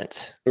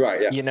difference?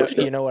 Right. Yeah.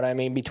 You know what I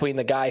mean? Between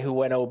the guy who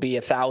went OB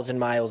 1,000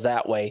 miles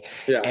that way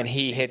and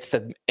he hits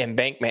the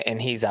embankment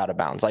and he's out of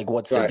bounds. Like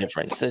what's the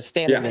difference? The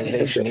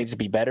standardization needs to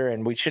be better,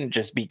 and we shouldn't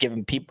just be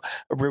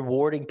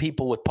rewarding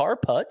people with par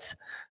putts.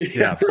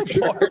 Yeah.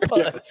 Par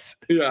putts.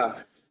 Yeah.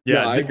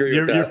 Yeah, no, I agree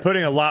with that. You're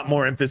putting a lot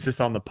more emphasis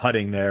on the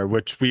putting there,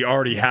 which we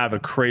already have a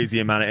crazy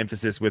amount of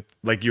emphasis with.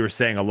 Like you were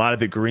saying, a lot of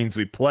the greens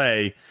we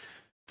play,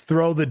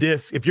 throw the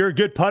disc. If you're a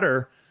good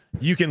putter,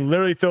 you can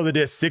literally throw the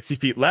disc 60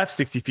 feet left,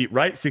 60 feet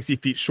right, 60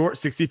 feet short,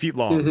 60 feet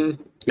long.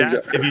 Mm-hmm. That's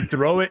exactly. If you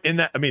throw it in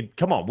that, I mean,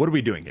 come on, what are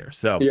we doing here?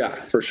 So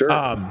yeah, for sure.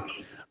 All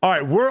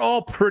right, we're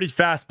all pretty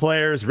fast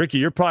players. Ricky,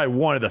 you're probably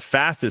one of the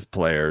fastest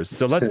players.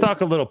 So let's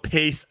talk a little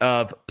pace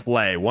of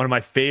play. One of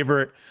my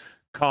favorite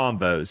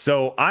combos.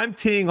 So I'm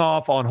teeing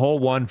off on hole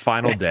 1,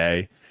 final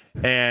day,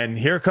 and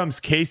here comes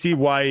Casey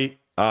White.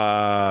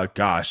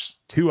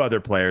 2 other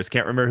players,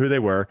 can't remember who they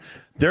were.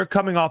 They're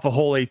coming off of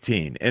hole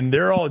 18, and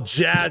they're all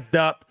jazzed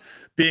up,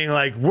 being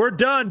like, "We're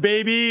done,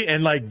 baby!"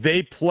 And like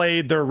they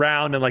played their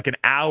round in like an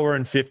hour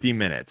and 50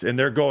 minutes, and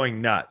they're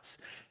going nuts.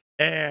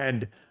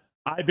 And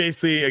I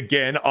basically,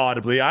 again,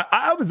 audibly,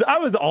 I was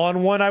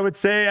on one, I would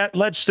say, at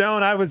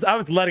Ledgestone. I was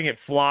letting it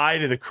fly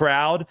to the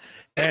crowd.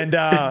 And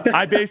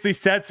I basically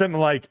said something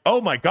like,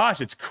 "Oh my gosh,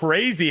 it's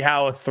crazy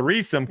how a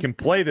threesome can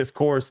play this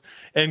course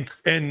in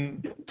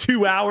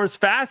 2 hours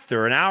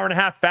faster, an hour and a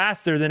half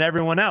faster than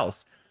everyone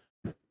else."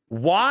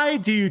 Why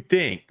do you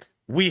think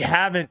we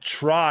haven't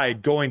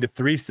tried going to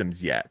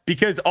threesomes yet?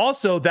 Because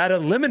also that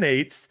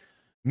eliminates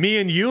me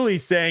and Yuli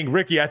saying,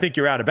 "Ricky, I think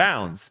you're out of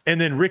bounds." And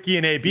then Ricky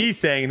and AB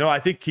saying, "No, I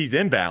think he's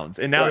in bounds."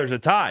 And now there's a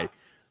tie.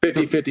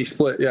 50-50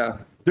 split, yeah.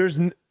 There's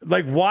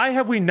like, why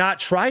have we not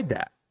tried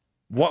that?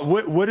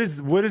 What is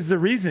the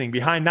reasoning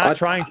behind not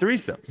trying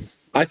threesomes?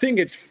 I think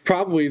it's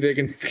probably they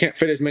can't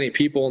fit as many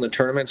people in the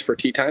tournaments for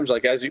tee times.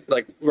 Like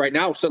like right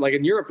now, so like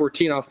in Europe, we're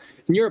teeing off.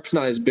 In Europe's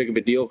not as big of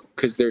a deal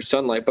because there's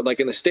sunlight, but like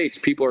in the States,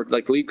 people are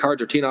like lead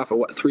cards are teeing off at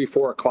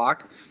 3-4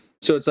 o'clock.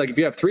 So it's like if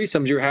you have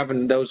threesomes, you're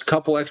having those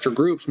couple extra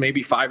groups,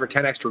 maybe 5 or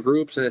 10 extra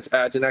groups, and it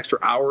adds an extra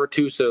hour or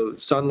two. So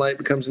sunlight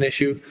becomes an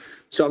issue.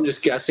 So I'm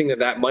just guessing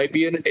that might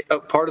be a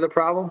part of the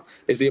problem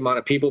is the amount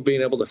of people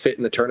being able to fit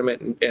in the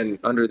tournament and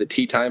under the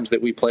tee times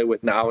that we play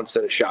with now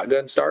instead of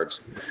shotgun starts.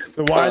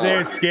 So why are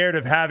they scared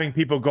of having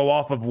people go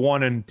off of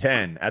 1 and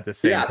 10 at the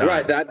same time? Yeah,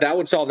 right. That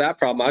would solve that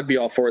problem. I'd be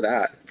all for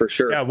that for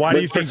sure. Yeah. Why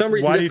do you think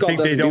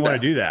they don't want to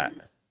do that?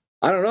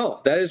 I don't know.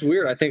 That is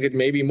weird. I think it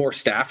may be more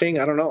staffing.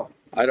 I don't know.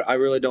 I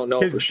really don't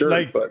know for sure.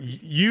 Like, but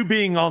you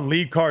being on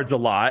lead cards a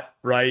lot,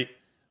 right?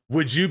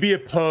 Would you be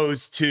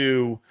opposed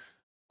to,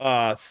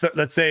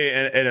 let's say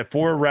at a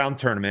 4-round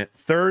tournament,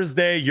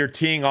 Thursday you're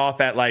teeing off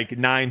at like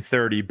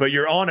 9:30, but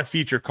you're on a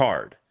feature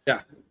card.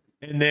 Yeah.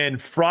 And then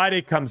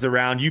Friday comes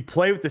around, you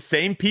play with the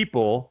same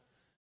people,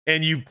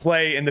 and you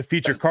play in the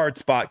feature card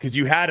spot because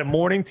you had a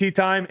morning tee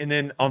time, and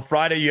then on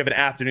Friday you have an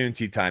afternoon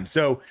tee time.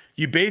 So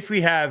you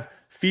basically have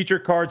feature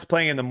cards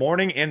playing in the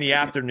morning and the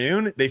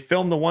afternoon. They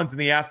film the ones in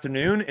the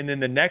afternoon, and then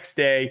the next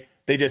day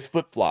they just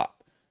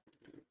flip-flop.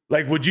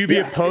 Like, would you be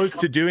opposed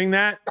to doing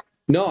that?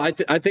 No, I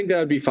think that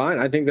would be fine.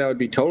 I think that would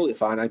be totally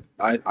fine.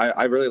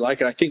 I really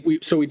like it. I think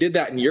we did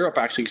that in Europe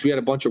actually because we had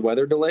a bunch of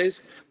weather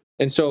delays,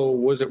 and so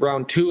was it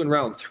round 2 and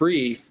round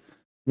 3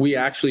 we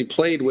actually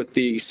played with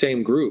the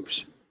same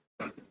groups.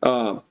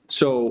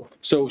 So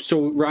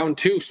round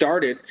 2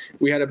 started.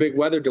 We had a big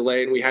weather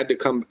delay, and we had to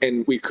come,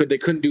 and they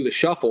couldn't do the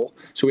shuffle,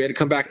 so we had to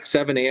come back at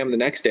 7 a.m. the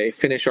next day,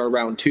 finish our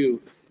round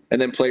 2, and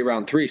then play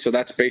round 3. So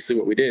that's basically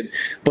what we did.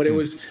 But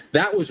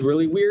that was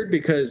really weird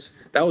because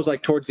that was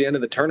like towards the end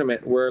of the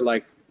tournament where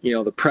like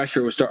the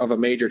pressure of a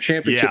major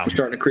championship was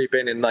starting to creep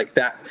in, and like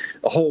that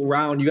a whole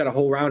round, you got a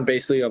whole round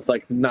basically of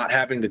like not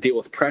having to deal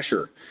with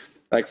pressure.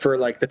 Like for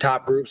like the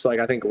top groups, like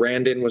I think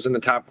Randon was in the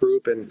top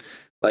group, and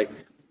like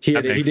he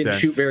didn't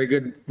shoot very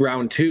good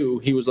round 2.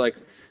 He was like,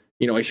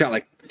 he shot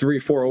like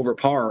 3-4 over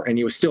par, and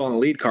he was still on the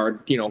lead card,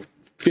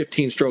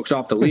 15 strokes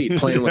off the lead,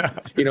 playing with,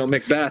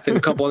 Macbeth and a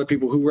couple other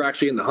people who were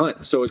actually in the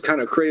hunt. So it's kind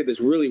of created this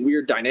really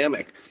weird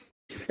dynamic.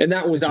 And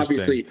that was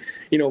obviously,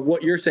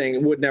 what you're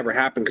saying would never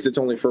happen because it's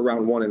only for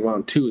round 1 and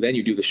round 2. Then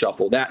you do the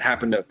shuffle. That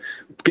happened to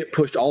get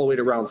pushed all the way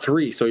to round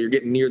 3. So you're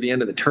getting near the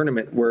end of the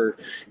tournament where,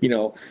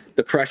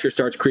 the pressure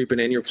starts creeping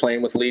in. You're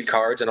playing with lead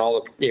cards and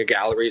all the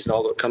galleries and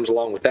all that comes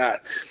along with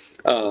that.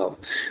 So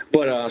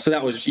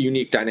that was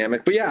unique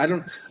dynamic. But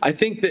yeah, I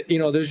think that,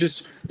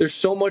 there's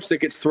so much that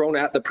gets thrown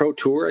at the Pro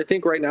Tour, I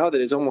think right now,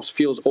 that it almost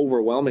feels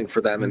overwhelming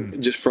for them.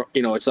 And just from,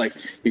 it's like,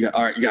 you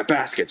got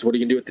baskets. What are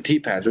you gonna do with the tee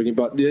pads? What are you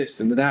about this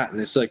and that?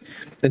 And it's like,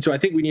 and so I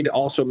think we need to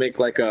also make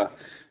like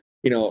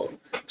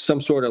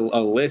some sort of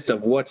a list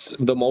of what's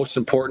the most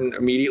important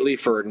immediately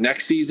for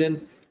next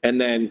season. And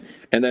then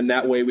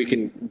that way we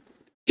can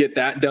get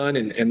that done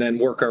and then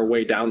work our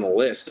way down the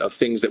list of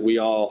things that we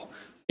all,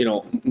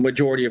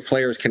 majority of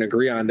players can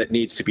agree on that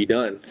needs to be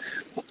done.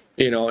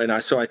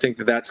 So I think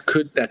that's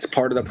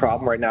part of the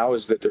problem right now,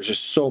 is that there's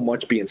just so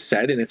much being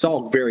said, and it's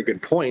all very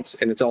good points,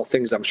 and it's all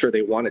things I'm sure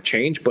they want to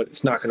change, but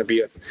it's not going to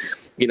be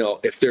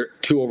if they're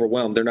too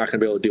overwhelmed, they're not going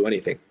to be able to do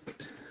anything.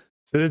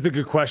 So this is a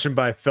good question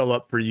by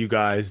Philip for you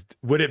guys.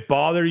 Would it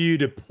bother you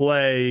to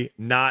play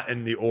not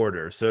in the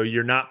order? So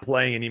you're not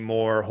playing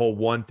anymore hole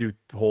 1 through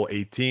hole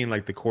 18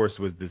 like the course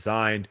was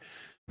designed,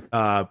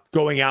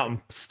 going out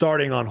and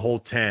starting on hole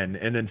 10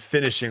 and then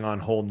finishing on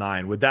hole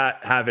 9. Would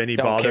that have any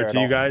bother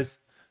to you guys?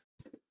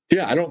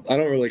 Yeah, I don't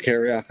really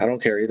care. Yeah, I don't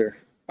care either.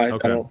 I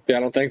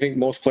don't think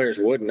most players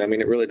wouldn't. I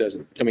mean, it really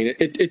doesn't. I mean,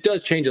 it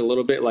does change a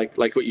little bit, like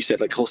what you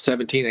said, like hole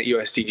 17 at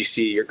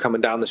USDGC, you're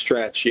coming down the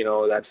stretch,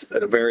 that's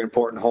a very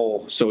important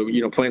hole. So,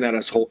 playing that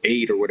as hole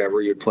 8 or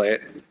whatever you'd play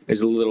it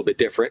is a little bit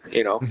different,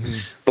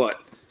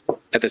 but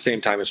at the same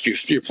time, it's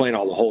you're playing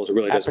all the holes. It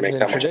really doesn't make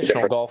that much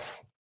difference.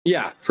 Golf.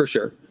 Yeah, for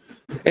sure.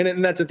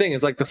 And that's the thing,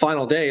 is like the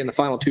final day and the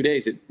final 2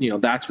 days,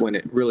 that's when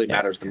it really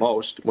matters the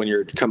most, when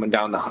you're coming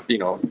down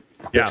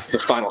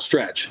the final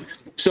stretch.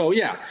 So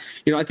yeah,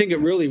 I think it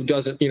really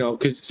doesn't,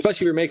 because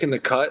especially if you're making the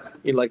cut,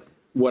 like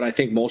what I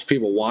think most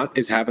people want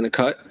is having a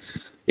cut,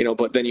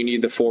 but then you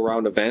need the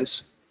 4-round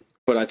events.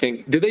 But I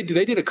think they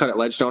did a cut at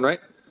Ledgestone, right?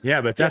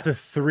 Yeah, but it's after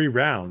 3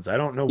 rounds. I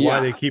don't know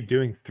why they keep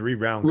doing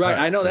 3-round cuts. Right,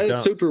 I know that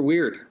is super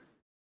weird.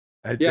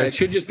 It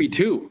should just be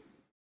 2.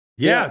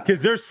 Yeah,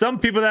 because there's some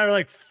people that are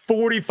like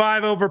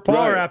 45 over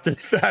par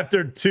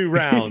after 2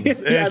 rounds.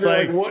 And it's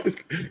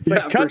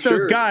like cut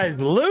those guys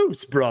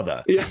loose,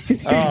 brother. Yeah,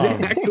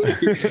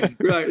 exactly.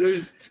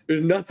 Right.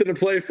 There's nothing to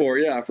play for.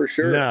 Yeah, for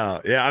sure.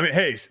 No, yeah. I mean,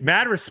 hey,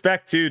 mad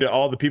respect too to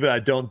all the people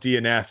that don't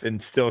DNF and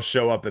still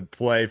show up and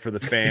play for the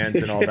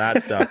fans and all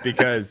that stuff.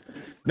 Because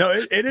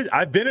it is.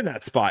 I've been in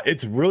that spot.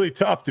 It's really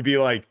tough to be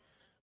like,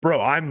 bro,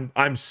 I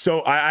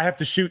have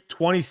to shoot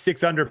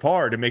 26 under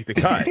par to make the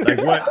cut. Like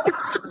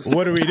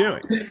what are we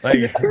doing?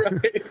 Like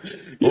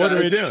what are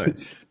we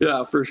doing?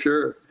 Yeah, for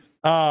sure.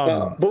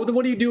 But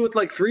what do you do with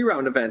like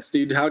 3-round events?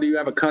 How do you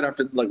have a cut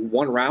after like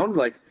 1 round?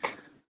 Like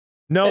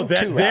no,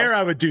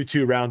 I would do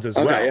 2 rounds as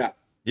well. Yeah.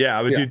 Yeah,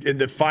 I would do in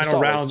the final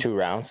round. 2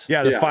 rounds.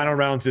 Yeah, the final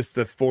round's just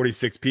the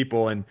 46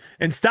 people, and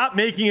stop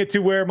making it to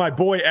where my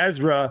boy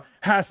Ezra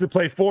has to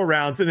play 4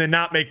 rounds and then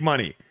not make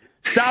money.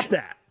 Stop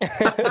that.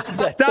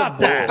 Stop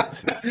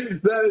that.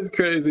 That is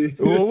crazy.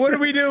 Well, what are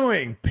we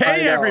doing?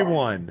 Pay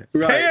everyone.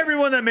 Right. Pay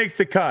everyone that makes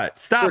the cut.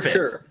 Stop it.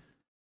 Sure.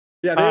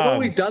 Yeah, they've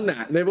always done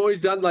that. They've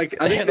always done I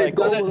think they've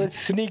done that. Let's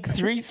sneak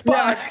 3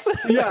 spots.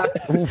 Yeah.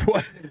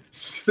 What?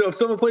 So if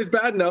someone plays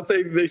bad enough,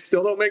 they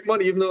still don't make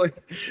money, even though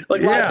a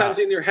lot of times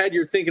in your head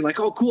you're thinking like,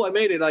 oh cool, I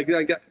made it. I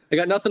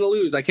got nothing to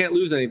lose. I can't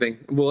lose anything.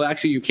 Well,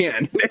 actually you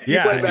can. You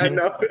play bad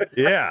enough.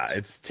 Yeah,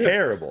 it's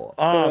terrible.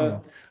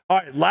 All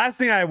right, last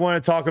thing I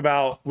want to talk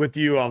about with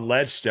you on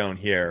Ledgestone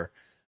here.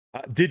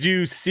 Did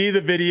you see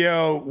the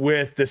video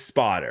with the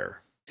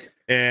spotter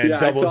and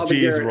Double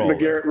G's roller? The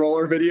Garrett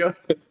roller video.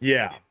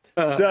 Yeah.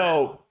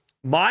 So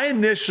when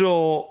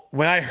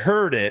I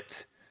heard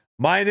it,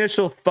 my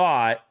initial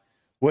thought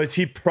was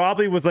he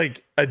probably was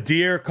like a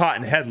deer caught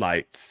in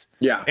headlights.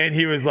 Yeah. And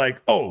he was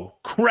like, oh,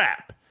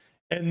 crap.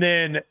 And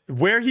then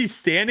where he's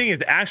standing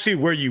is actually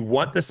where you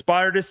want the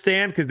spotter to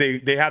stand, because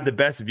they have the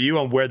best view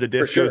on where the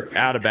disc goes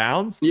out of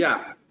bounds.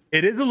 Yeah.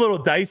 It is a little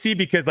dicey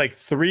because like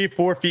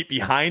 3-4 feet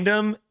behind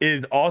him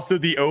is also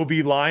the OB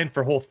line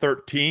for hole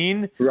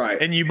 13.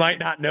 Right. And you might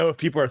not know if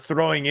people are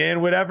throwing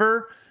in,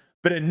 whatever.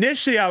 But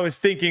initially I was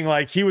thinking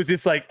like he was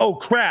just like, oh,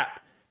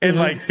 crap, and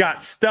like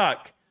got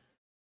stuck.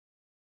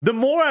 The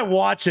more I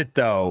watch it,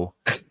 though,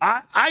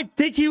 I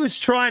think he was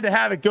trying to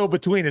have it go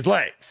between his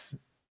legs.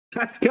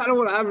 That's kind of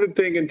what I've been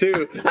thinking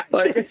too.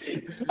 Like,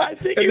 I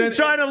think he was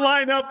trying to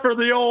line up for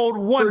the old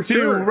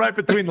 1-2 right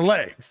between the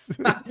legs,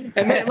 and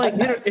then like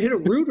hit a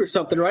root or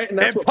something, right? And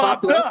that's what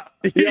popped up.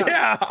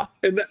 Yeah.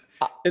 And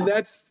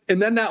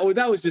then that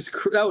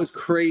was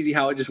crazy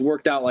how it just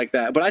worked out like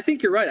that. But I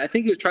think you're right. I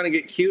think he was trying to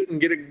get cute and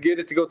get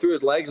it to go through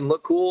his legs and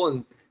look cool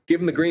and give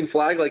him the green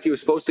flag like he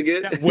was supposed to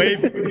get.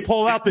 Yeah,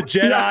 pull out the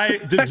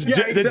Jedi, the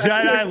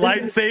Jedi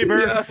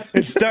lightsaber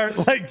and start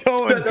like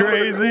going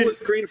crazy. The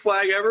coolest green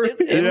flag ever.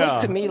 It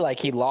looked to me like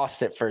he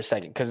lost it for a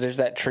second because there's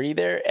that tree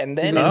there, and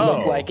then it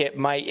looked like it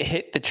might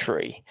hit the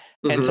tree.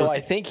 And so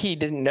I think he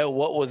didn't know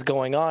what was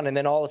going on, and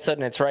then all of a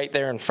sudden it's right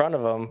there in front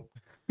of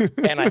him.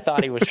 And I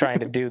thought he was trying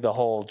to do the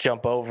whole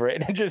jump over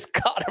it and just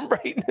caught him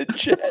right in the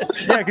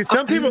chest. Yeah, because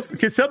some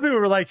people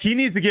were like, he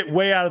needs to get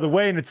way out of the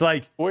way, and it's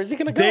like, where's he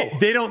gonna go?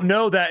 They don't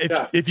know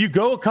that if he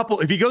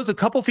goes a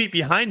couple feet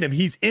behind him,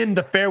 he's in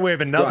the fairway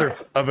of another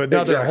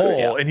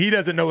hole, and he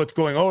doesn't know what's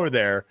going over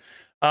there.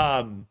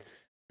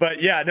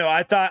 But yeah, no,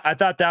 I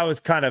thought that was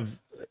kind of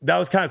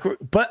cool.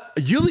 But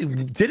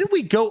Yuli, didn't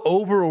we go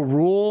over a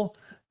rule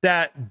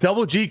that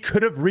Double G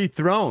could have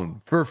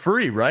rethrown for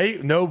free,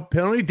 right? No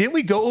penalty. Didn't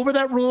we go over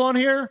that rule on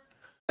here?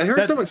 I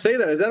heard someone say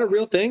that. Is that a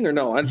real thing or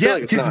no? I feel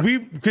like it's not.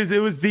 Because it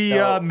was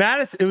the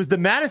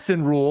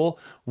Madison rule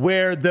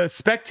where the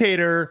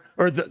spectator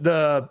or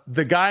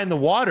the guy in the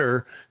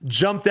water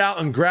jumped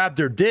out and grabbed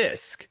their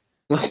disc.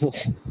 You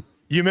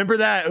remember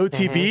that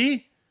OTB?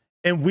 Mm-hmm.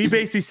 And we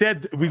basically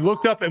said, we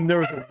looked up and there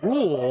was a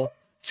rule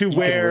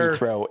where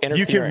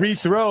you can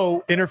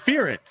rethrow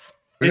interference.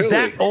 Really? Is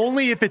that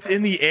only if it's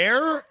in the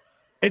air?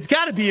 It's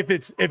got to be if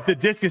the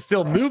disc is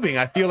still moving.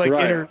 I feel like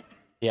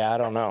yeah, I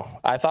don't know.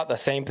 I thought the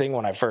same thing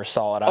when I first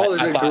saw it.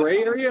 There's a gray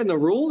area in the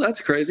rule?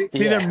 That's crazy.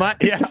 See, there might,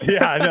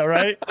 I know,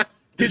 right?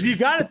 Because you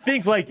got to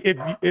think, like,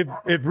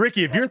 if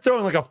Ricky, if you're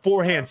throwing like a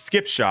forehand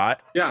skip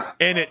shot,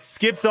 and it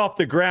skips off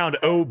the ground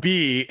OB,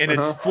 and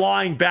it's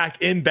flying back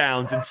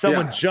inbounds, and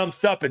someone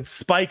jumps up and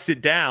spikes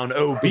it down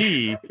OB,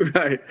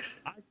 right?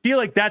 I feel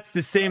like that's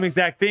the same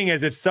exact thing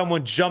as if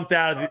someone jumped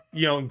out of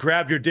and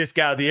grabbed your disc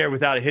out of the air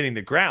without it hitting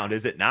the ground.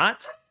 Is it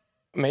not?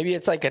 Maybe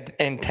it's like an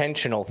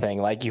intentional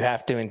thing. Like you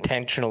have to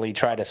intentionally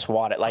try to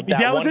swat it. Like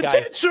that was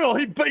intentional.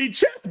 He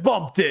chest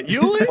bumped it.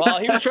 Well,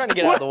 he was trying to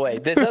get out of the way.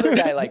 This other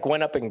guy like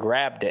went up and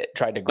grabbed it,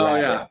 tried to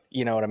grab it.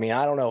 You know what I mean?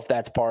 I don't know if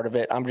that's part of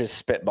it. I'm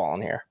just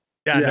spitballing here.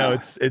 Yeah, no,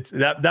 it's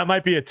that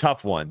might be a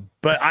tough one.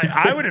 But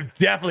I would have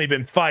definitely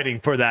been fighting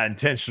for that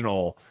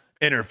intentional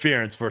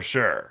interference for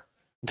sure.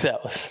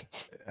 That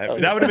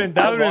would have been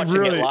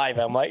really it live.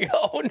 I'm like,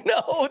 oh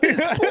no,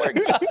 this poor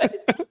guy.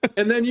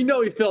 And then he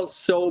felt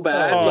so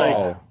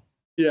bad.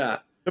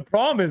 The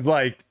problem is,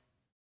 like,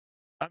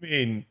 I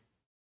mean,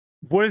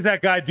 what does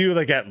that guy do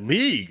like at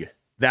league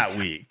that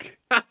week?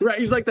 Right,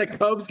 he's like the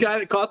Cubs guy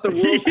that caught the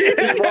World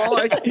Series ball.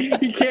 Like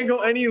he can't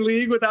go any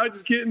league without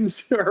just getting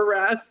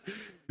harassed.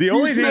 The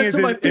only thing is,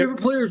 my favorite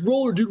player's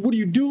roller, dude. What are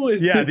you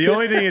doing? Yeah, the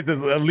only thing is,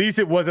 at least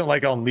it wasn't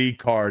like on lead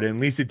card, and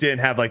at least it didn't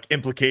have like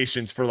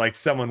implications for like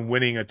someone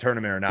winning a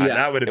tournament or not. Yeah,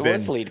 that would have been. It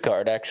was lead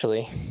card,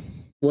 actually.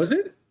 Was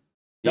it?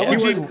 Yeah.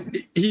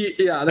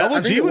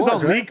 Double G was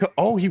on lead card.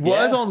 Oh, he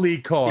was on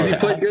lead card. He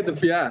played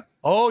good.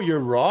 Oh, you're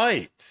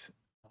right.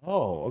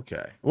 Oh,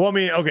 okay. Well, I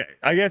mean, okay.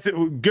 I guess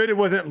it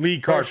wasn't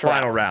lead card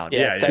final round.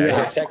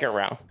 Second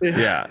round.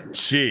 Yeah.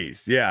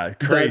 Jeez. Yeah.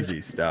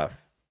 Crazy stuff.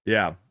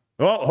 Yeah.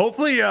 Well,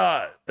 hopefully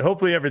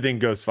everything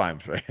goes fine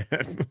for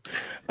him.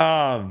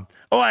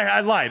 I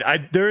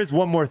lied. There is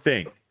one more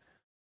thing.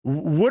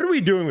 What are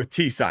we doing with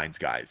T signs,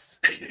 guys?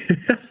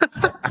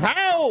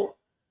 How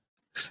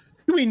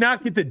do we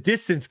not get the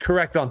distance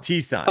correct on T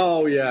signs?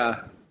 Oh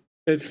yeah,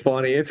 it's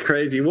funny. It's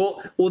crazy.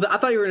 Well, I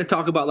thought you were going to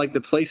talk about like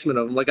the placement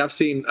of them. Like I've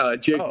seen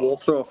Jake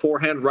Wolf throw a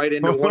forehand right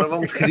into one of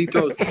them because he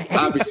throws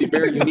obviously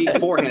very unique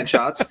forehand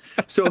shots.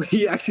 So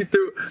he actually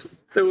threw.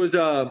 It was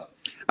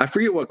I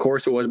forget what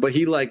course it was, but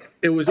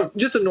it was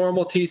just a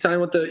normal T sign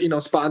with the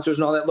sponsors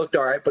and all that. Looked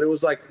all right, but it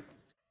was like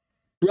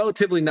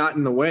relatively not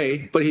in the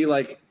way. But he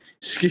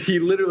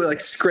literally like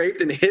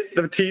scraped and hit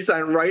the T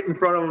sign right in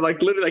front of him,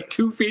 like literally like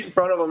 2 feet in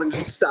front of him, and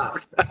just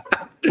stopped.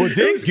 Well,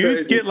 did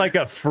Goose get like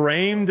a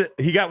framed?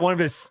 He got one of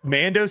his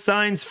Mando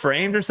signs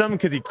framed or something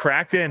because he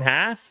cracked it in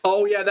half.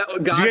 Oh yeah, that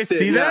Goss. Did you guys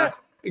see that?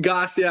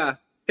 Goss, yeah,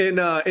 and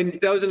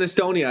that was in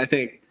Estonia, I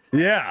think.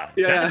 Yeah.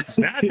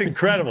 That's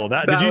incredible.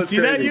 Did you see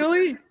that,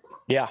 Yuli?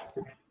 Yeah.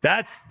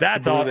 That's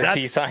all. The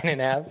T sign in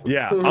half.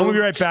 Yeah. I'm gonna be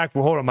right back.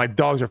 Well, hold on. My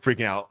dogs are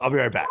freaking out. I'll be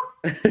right back.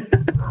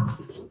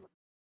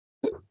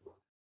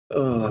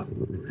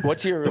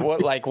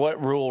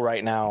 What rule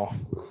right now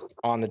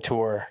on the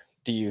tour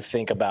do you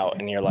think about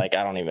and you're like,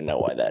 I don't even know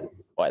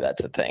why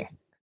that's a thing?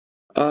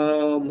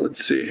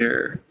 Let's see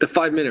here. The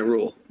 5-minute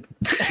rule.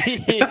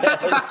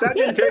 Yes. That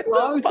didn't take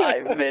long.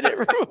 5-minute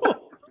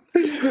rule.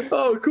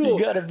 Oh, cool. You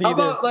gotta be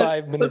there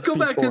 5 minutes. Let's go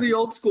back to the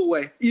old school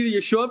way. Either you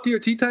show up to your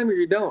tee time or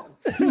you don't.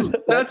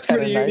 That's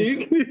pretty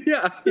unique.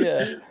 Yeah.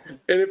 And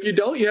if you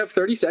don't, you have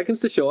 30 seconds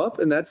to show up,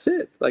 and that's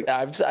it. Like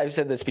I've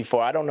said this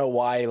before. I don't know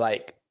why.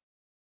 Like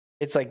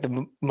it's like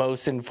the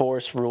most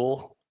enforced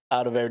rule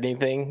out of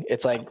anything.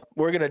 It's like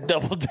we're gonna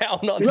double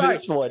down on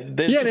this one.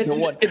 This is the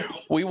one.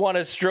 We want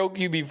to stroke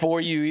you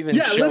before you even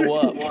show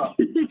up.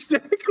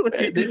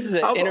 Exactly. This is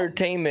an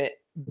entertainment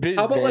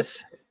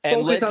business.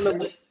 And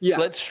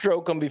let's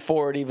stroke them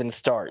before it even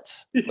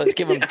starts. Let's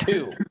give them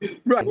 2.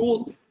 Right.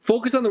 We'll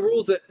focus on the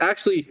rules that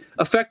actually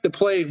affect the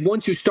play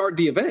once you start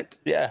the event.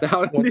 Yeah.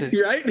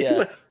 Right?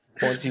 Yeah.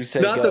 Once you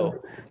say go.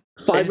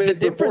 There's a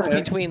difference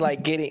between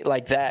like getting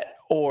like that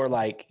or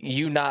like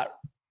you not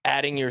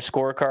adding your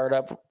scorecard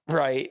up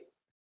right.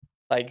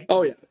 Like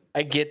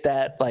I get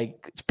that.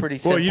 Like, it's pretty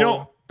simple. Well, you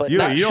don't. But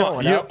not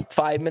showing up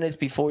 5 minutes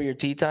before your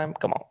tee time.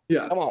 Come on.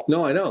 Yeah. Come on.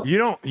 No, I know. You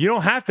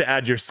don't have to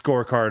add your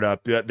scorecard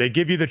up. They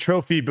give you the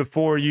trophy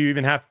before you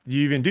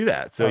even do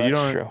that. So you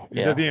don't.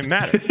 It doesn't even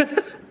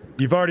matter.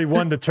 You've already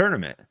won the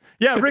tournament.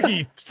 Yeah,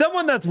 Ricky,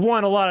 someone that's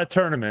won a lot of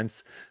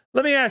tournaments.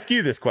 Let me ask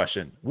you this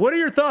question. What are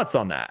your thoughts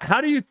on that?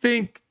 How do you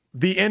think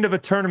the end of a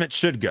tournament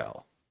should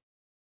go?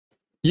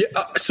 Yeah.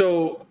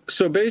 So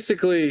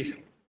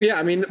basically, yeah.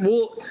 I mean,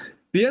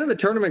 the end of the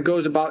tournament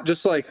goes about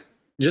just like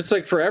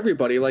for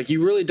everybody. Like,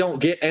 you really don't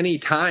get any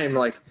time,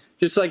 like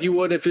just like you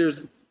would if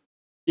there's,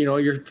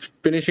 you're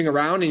finishing a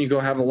round and you go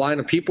have a line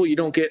of people. You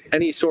don't get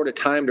any sort of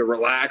time to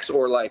relax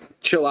or like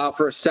chill out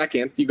for a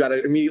second. You got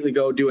to immediately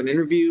go do an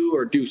interview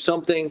or do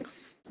something.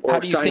 Or how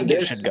do you think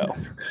it should go?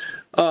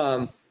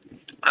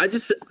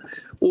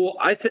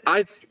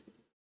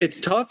 It's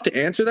tough to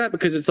answer that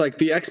because it's like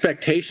the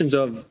expectations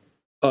of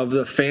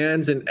the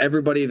fans and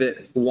everybody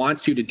that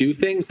wants you to do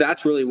things.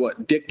 That's really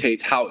what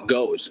dictates how it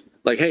goes.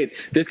 Like, hey,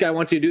 this guy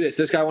wants you to do this.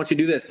 This guy wants you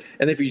to do this.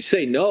 And if you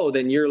say no,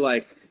 then you're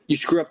like, you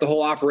screw up the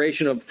whole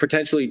operation of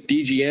potentially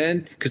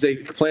DGN because they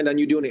planned on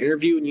you doing an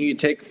interview and you need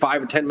to take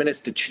 5 or 10 minutes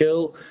to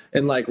chill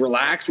and like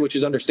relax, which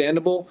is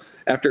understandable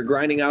after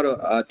grinding out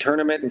a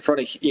tournament in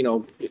front of,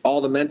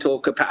 all the mental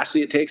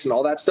capacity it takes and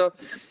all that stuff.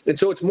 And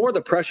so it's more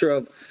the pressure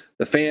of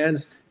the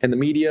fans and the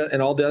media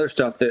and all the other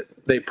stuff that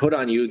they put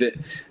on you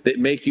that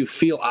make you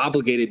feel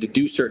obligated to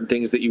do certain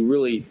things that you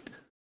really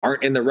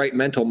aren't in the right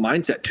mental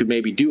mindset to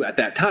maybe do at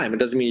that time. It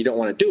doesn't mean you don't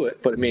want to do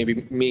it, but it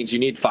maybe means you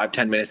need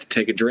 5-10 minutes to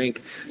take a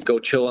drink, go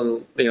chill.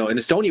 And, in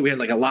Estonia, we had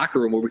like a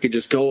locker room where we could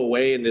just go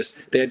away and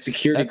they had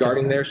security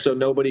guarding there so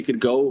nobody could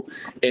go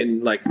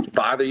and like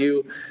bother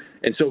you.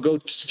 And so go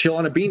chill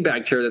on a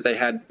beanbag chair that they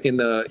had in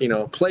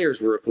the,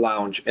 players'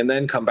 lounge and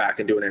then come back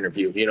and do an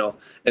interview,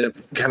 and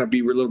it kind of be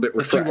a little bit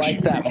refreshed. But you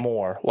like that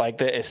more, like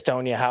the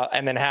Estonia, how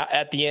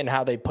at the end,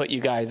 how they put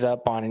you guys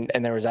up on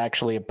and there was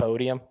actually a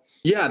podium.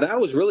 Yeah, that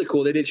was really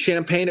cool. They did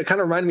champagne. It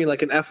kind of reminded me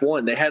like an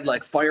F1. They had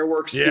like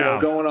fireworks,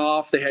 going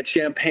off. They had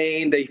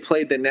champagne. They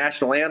played the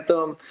national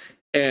anthem.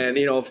 And,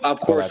 of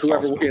course,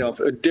 whoever, awesome. If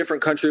a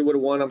different country would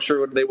have won, I'm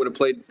sure they would have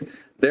played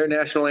their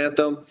national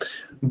anthem.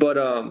 But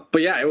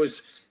yeah, it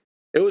was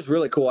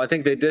really cool. I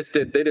think they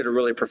did a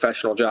really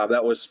professional job.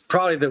 That was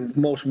probably the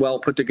most well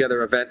put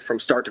together event from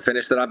start to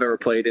finish that I've ever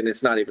played. And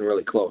it's not even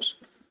really close.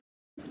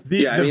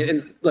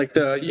 And like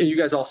you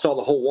guys all saw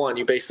the whole one.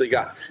 You basically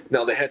got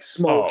they had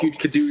smoke. You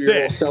could do your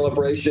little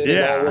celebration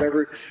and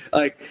whatever.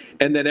 Like,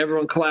 and then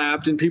everyone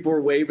clapped and people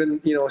were waving,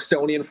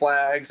 Estonian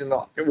flags and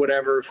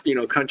whatever,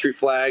 country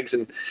flags.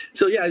 And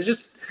so it's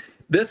just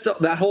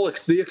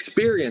the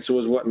experience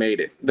was what made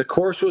it. The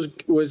course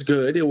was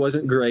good. It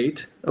wasn't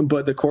great,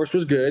 but the course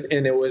was good,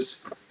 and it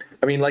was.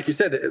 I mean, like you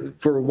said,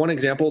 for one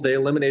example, they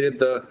eliminated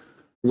the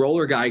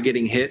roller guy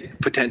getting hit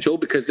potential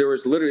because there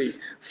was literally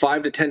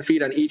 5 to 10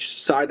 feet on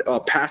each side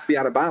past the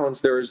out of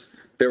bounds. There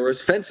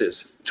was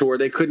fences to where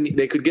they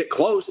could get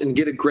close and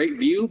get a great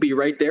view, be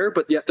right there,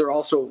 but yet they're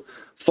also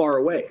far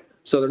away.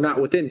 So they're not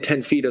within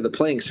 10 feet of the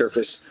playing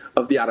surface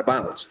of the out of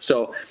bounds.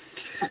 So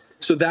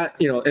that,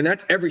 and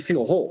that's every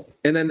single hole.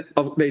 And then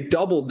they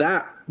doubled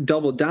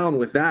down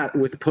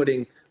with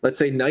putting, let's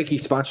say, Nike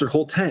sponsored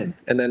hole 10.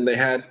 And then they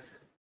had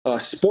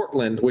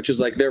Sportland, which is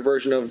like their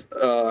version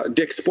of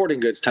Dick's Sporting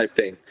Goods type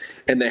thing.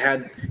 And they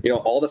had,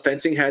 all the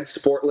fencing had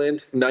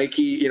Sportland,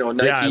 Nike,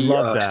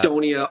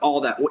 Estonia,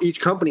 all that. Each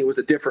company was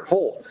a different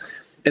hole.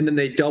 And then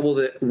they doubled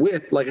it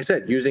with, like I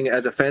said, using it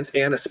as a fence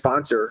and a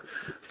sponsor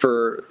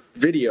for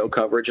video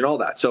coverage and all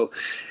that. So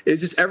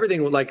it's just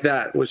everything like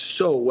that was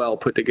so well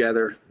put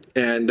together.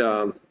 And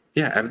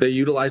they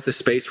utilized the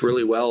space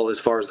really well as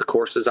far as the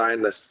course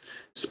design, the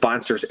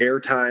sponsors'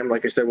 airtime,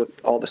 like I said, with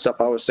all the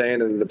stuff I was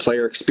saying, and the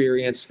player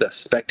experience, the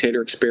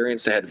spectator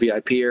experience. They had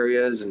VIP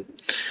areas, and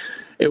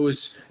it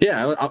was,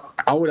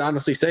 I would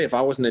honestly say if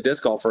I wasn't a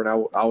disc golfer,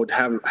 and I would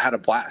have had a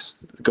blast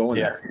going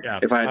there. Yeah.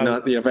 If I had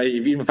not,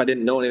 even if I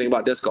didn't know anything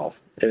about disc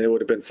golf, and it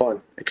would have been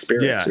fun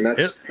experience. Yeah, and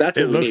that's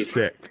what we need.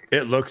 Sick.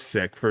 It looks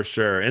sick for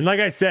sure. And like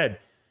I said,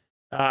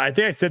 I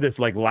think I said this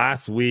like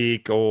last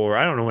week, or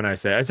I don't know when I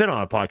said it on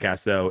a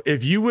podcast though.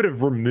 If you would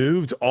have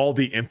removed all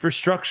the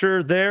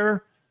infrastructure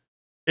there,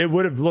 it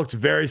would have looked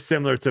very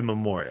similar to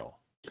Memorial.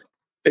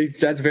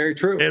 That's very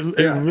true.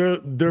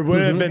 There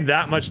wouldn't have been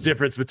that much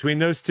difference between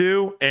those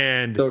two.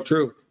 And so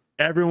true.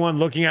 Everyone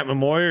looking at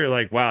Memorial, you're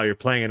like, wow, you're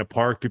playing in a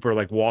park. People are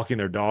like walking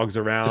their dogs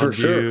around for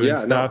sure. And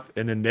stuff.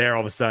 No. And then there, all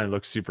of a sudden, it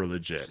looks super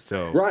legit.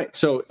 So right.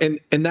 So and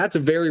that's a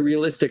very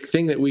realistic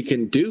thing that we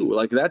can do.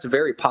 Like that's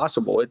very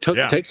possible. It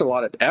takes a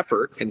lot of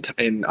effort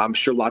and I'm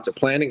sure lots of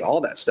planning,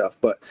 all that stuff,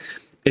 but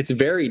it's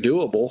very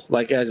doable.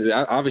 Like as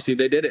obviously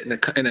they did it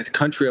in a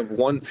country of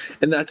one,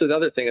 and that's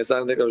another thing is I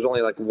don't think there was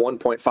only like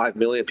 1.5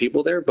 million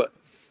people there, but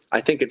I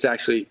think it's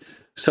actually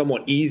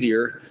somewhat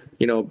easier,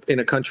 in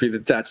a country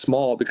that's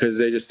small because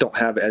they just don't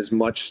have as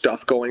much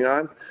stuff going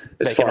on.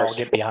 They can all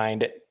get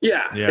behind it.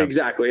 Yeah,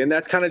 exactly, and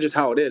that's kind of just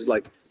how it is.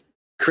 Like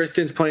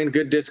Kristen's playing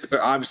good disc,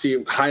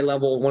 obviously high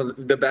level, one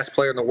of the best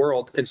player in the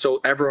world, and so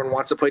everyone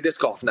wants to play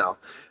disc golf now.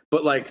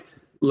 But like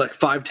like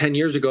 5-10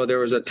 years ago, there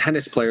was a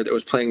tennis player that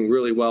was playing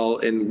really well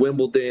in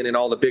Wimbledon and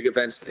all the big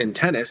events in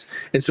tennis.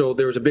 And so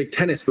there was a big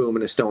tennis boom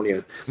in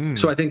Estonia.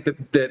 So I think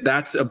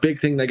that's a big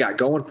thing they got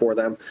going for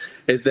them,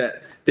 is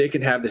that they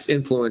can have this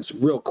influence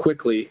real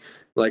quickly,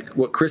 like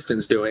what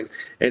Kristen's doing.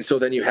 And so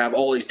then you have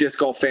all these disc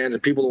golf fans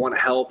and people that want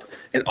to help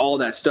and all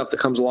that stuff that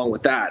comes along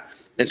with that.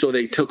 And so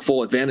they took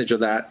full advantage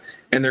of that,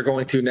 and they're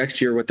going to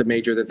next year with the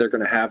major that they're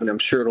going to have. And I'm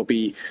sure it'll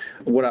be,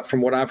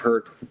 from what I've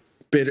heard,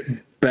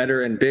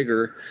 better and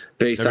bigger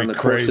based on the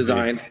course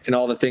design and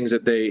all the things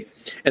that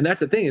and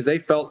that's the thing, is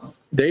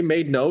they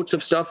made notes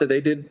of stuff that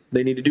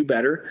they need to do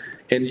better.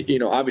 And,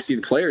 obviously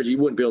the players, you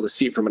wouldn't be able to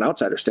see it from an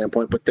outsider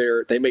standpoint, but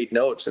they made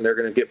notes and they're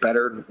going to get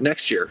better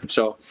next year.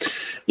 So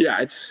yeah,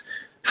 it's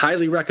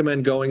highly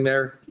recommend going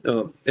there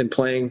and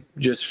playing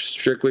just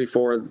strictly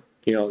for,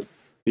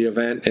 the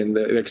event and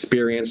the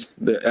experience,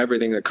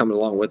 everything that comes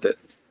along with it.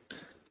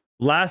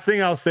 Last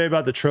thing I'll say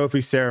about the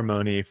trophy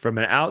ceremony, from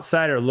an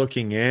outsider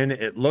looking in,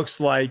 it looks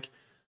like,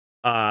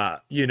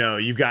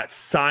 you've got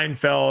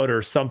Seinfeld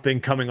or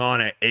something coming on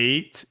at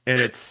 8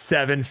 and it's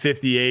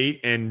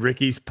 7:58 and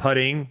Ricky's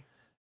putting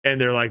and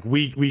they're like,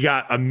 we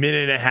got a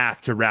minute and a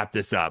half to wrap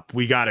this up.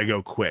 We got to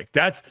go quick.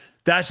 That's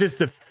just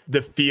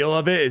the feel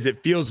of it, is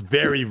it feels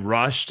very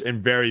rushed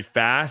and very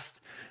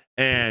fast.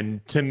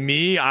 And to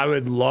me, I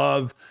would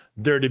love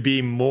there to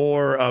be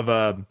more of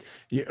a,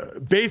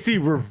 basically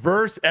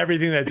reverse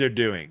everything that they're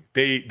doing.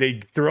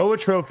 They throw a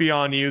trophy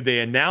on you, they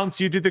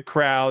announce you to the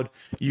crowd,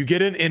 you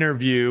get an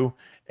interview,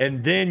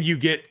 and then you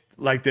get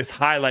like this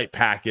highlight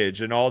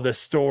package and all the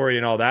story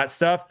and all that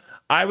stuff.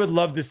 I would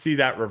love to see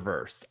that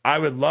reversed. I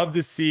would love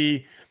to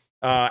see,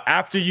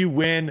 after you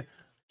win,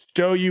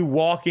 show you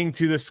walking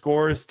to the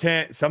scorer's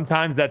tent.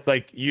 Sometimes that's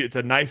like it's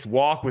a nice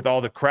walk with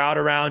all the crowd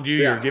around you.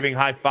 Yeah. You're giving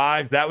high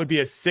fives. That would be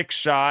a 6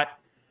 shot.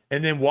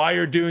 And then while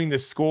you're doing the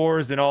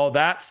scores and all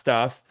that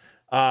stuff,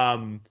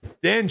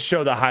 then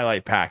show the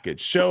highlight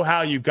package. Show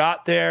how you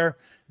got there.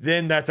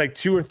 Then that's like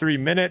 2 or 3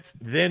 minutes.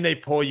 Then they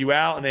pull you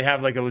out and they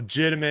have like a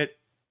legitimate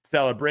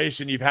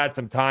celebration. You've had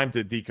some time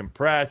to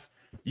decompress.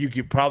 You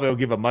could probably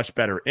give a much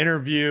better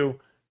interview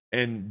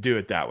and do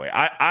it that way.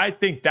 I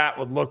think that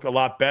would look a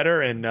lot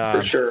better. And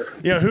for sure,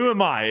 who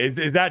am I?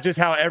 Is that just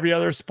how every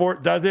other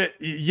sport does it?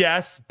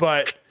 Yes,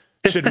 but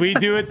should we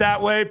do it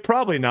that way?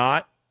 Probably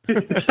not.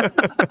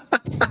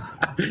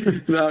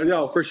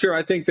 No, for sure.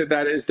 I think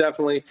that is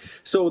definitely,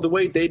 so the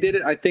way they did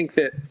it, I think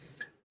that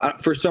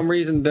for some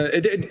reason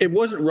it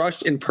wasn't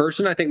rushed in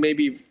person. I think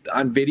maybe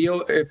on video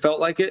it felt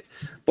like it,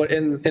 but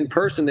in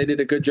person they did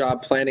a good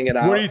job planning it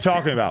out. What are you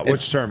talking about?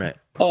 Which tournament?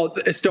 Oh,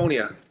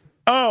 Estonia.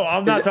 Oh,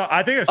 I'm not talking.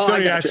 I think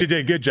Estonia actually did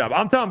a good job.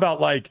 I'm talking about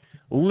like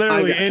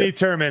literally any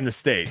tournament in the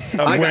States.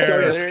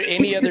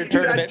 Any other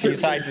tournament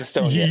besides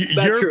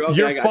Estonia.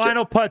 Your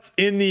final putt's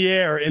in the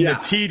air and the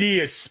TD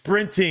is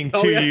sprinting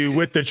to you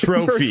with the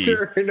trophy.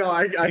 For sure. No,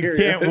 I hear you.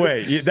 Can't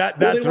wait. That's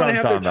what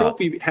I'm talking about.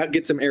 Trophy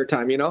get some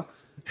airtime,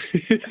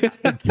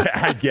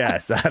 I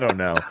guess. I don't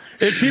know.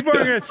 If people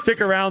are going to stick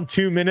around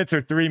 2 minutes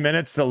or 3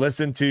 minutes to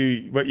listen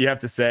to what you have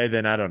to say,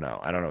 then I don't know.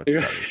 I don't know what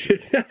to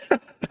tell you.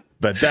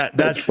 But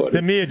that's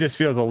to me, it just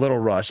feels a little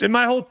rushed. And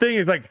my whole thing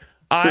is like,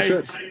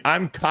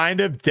 I'm kind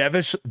of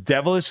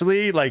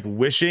devilishly like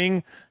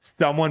wishing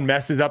someone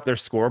messes up their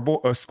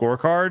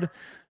scorecard.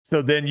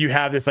 So then you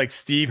have this like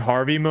Steve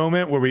Harvey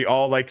moment where we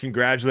all like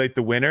congratulate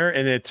the winner,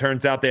 and it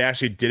turns out they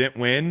actually didn't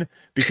win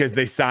because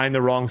they signed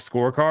the wrong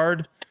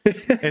scorecard,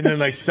 and then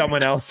like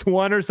someone else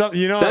won or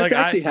something. That's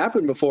actually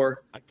happened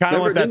before. I kind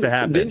of want that to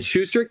happen. Didn't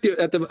Schustrick do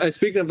at the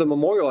speaking of the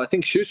memorial? I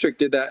think Schustrick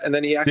did that, and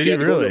then he actually had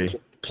to go to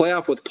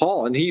playoff with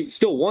Paul, and he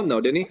still won though,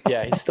 didn't he?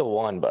 Yeah, he still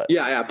won, but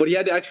but he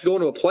had to actually go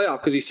into a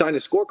playoff because he signed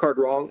his scorecard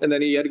wrong, and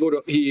then he had to go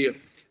to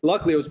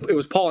luckily it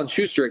was Paul and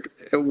Schustrick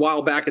a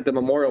while back at the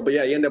memorial, but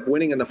yeah, he ended up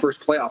winning in the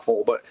first playoff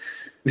hole. But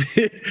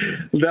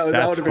that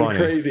would have been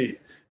crazy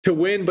to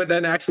win, but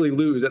then actually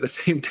lose at the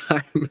same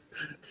time.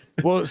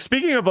 Well,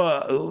 speaking of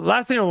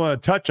last thing I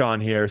want to touch on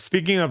here,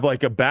 speaking of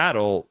like a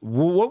battle,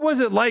 what was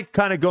it like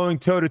kind of going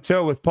toe to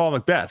toe with Paul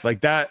McBeth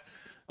like that?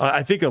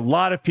 I think a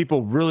lot of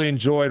people really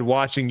enjoyed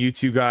watching you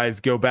two guys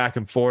go back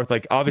and forth.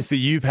 Like, obviously,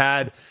 you've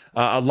had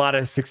a lot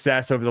of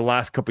success over the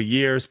last couple of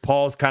years.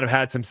 Paul's kind of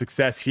had some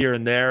success here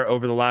and there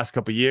over the last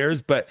couple of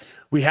years, but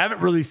we haven't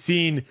really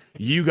seen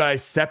you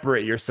guys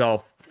separate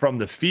yourself from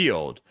the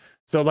field.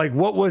 So, like,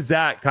 what was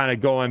that kind of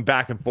going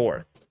back and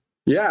forth?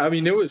 Yeah, I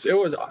mean, it was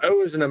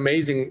an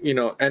amazing,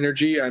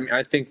 energy. I mean,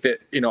 I think that,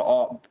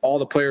 all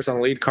the players on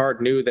the lead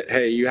card knew that,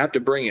 hey, you have to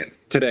bring it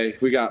today.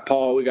 We got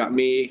Paul, we got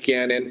me,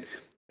 Gannon.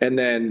 And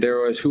then there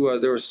was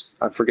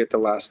I forget the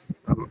last,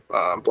 I'm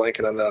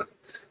blanking on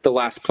the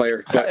last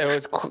player. It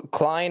was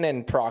Klein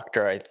and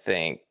Proctor, I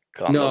think.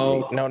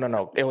 No.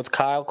 It was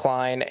Kyle,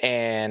 Klein,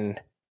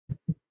 and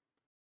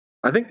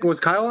I think was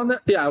Kyle on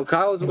that? Yeah,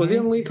 Kyle was he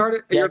on the lead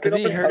card? Yeah, because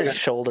he hurt his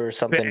shoulder or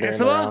something during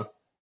the round.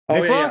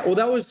 Oh yeah. Well,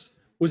 that was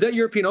that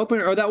European Open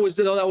or that was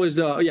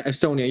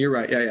Estonia. You're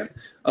right. Yeah.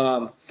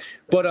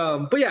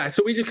 But yeah,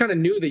 so we just kind of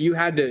knew that you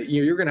had to,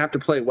 you're going to have to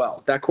play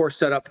well. That course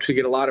set up to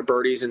get a lot of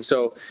birdies. And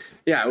so,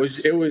 yeah, it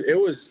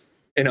was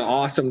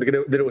awesome that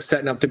it was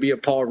setting up to be a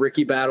Paul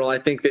Ricky battle. I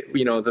think that,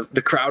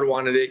 the crowd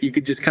wanted it. You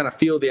could just kind of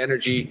feel the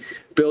energy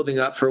building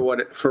up for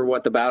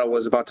what the battle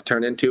was about to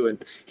turn into.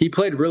 And he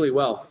played really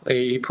well.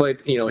 He played,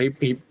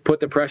 he put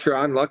the pressure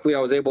on. Luckily, I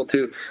was able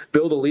to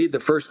build a lead the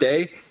first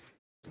day.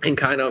 And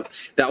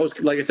that was,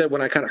 like I said,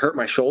 when I kind of hurt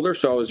my shoulder.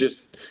 So I was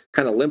just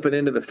kind of limping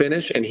into the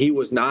finish, and he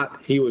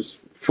was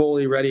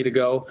fully ready to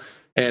go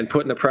and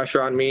putting the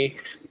pressure on me.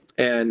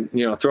 And,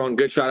 throwing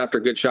good shot after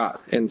good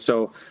shot. And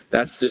so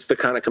that's just the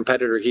kind of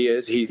competitor he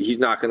is. He's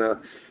not going to,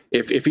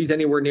 if he's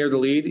anywhere near the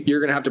lead,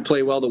 you're going to have to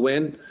play well to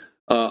win.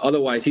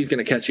 Otherwise, he's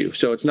going to catch you.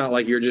 So it's not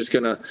like you're just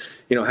going to,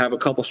 have a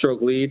couple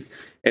stroke lead.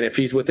 And if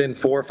he's within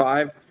 4 or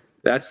 5,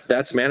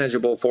 that's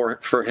manageable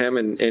for him.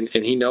 And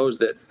he knows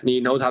that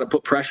he knows how to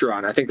put pressure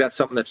on. I think that's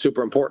something that's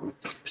super important.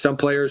 Some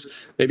players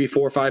maybe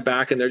 4 or 5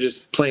 back and they're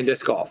just playing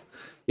disc golf.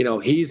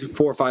 He's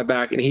 4 or 5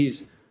 back and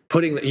he's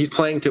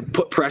playing to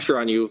put pressure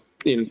on you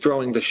in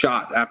throwing the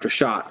shot after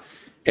shot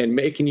and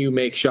making you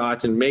make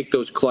shots and make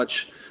those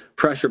clutch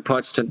pressure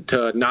putts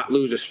to not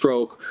lose a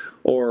stroke,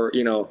 or,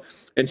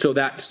 and so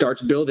that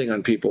starts building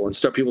on people,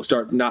 and people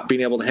start not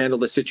being able to handle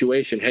the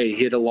situation. Hey, he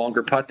hit a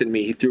longer putt than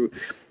me.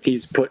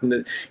 He's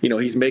making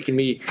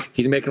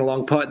a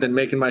long putt, then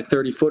making my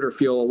 30-footer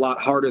feel a lot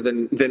harder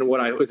than what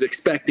I was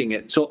expecting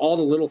it. So all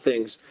the little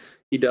things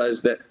he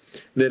does that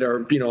are,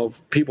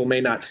 people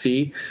may not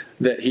see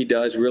that he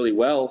does really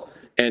well.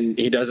 And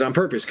he does it on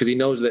purpose because he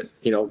knows that,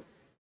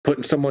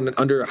 putting someone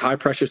under high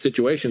pressure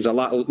situations, a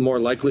lot more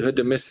likelihood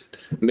to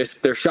miss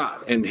their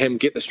shot and him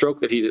get the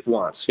stroke that he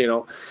wants,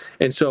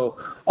 And so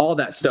all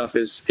that stuff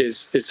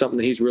is something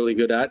that he's really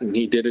good at, and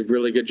he did a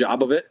really good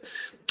job of it.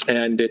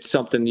 And it's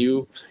something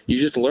you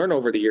just learn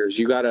over the years.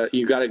 You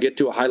gotta get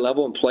to a high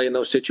level and play in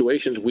those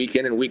situations week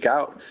in and week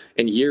out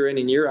and year in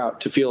and year out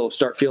to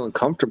start feeling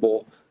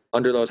comfortable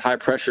under those high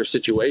pressure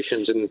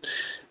situations. And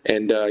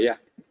yeah,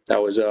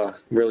 that was a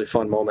really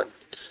fun moment.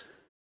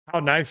 How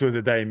nice was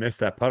it that he missed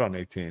that putt on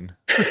 18?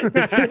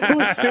 It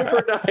was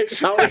super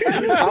nice. I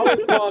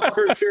was pumped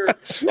for sure.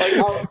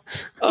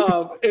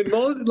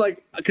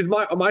 Because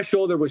my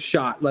shoulder was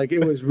shot. Like,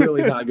 it was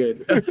really not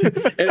good.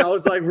 And I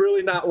was like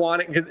really not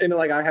wanting, and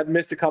like I had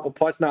missed a couple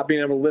putts, not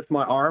being able to lift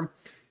my arm.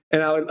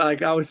 And I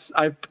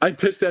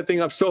pitched that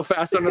thing up so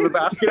fast under the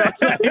basket.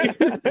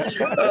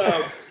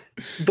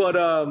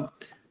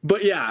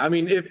 But yeah, I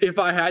mean, if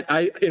I had,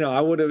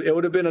 it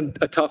would have been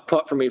a tough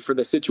putt for me for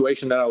the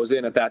situation that I was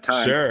in at that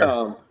time.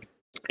 Sure.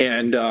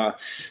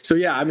 So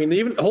yeah, I mean,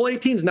 even hole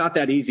 18 is not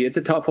that easy. It's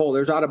a tough hole.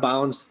 There's out of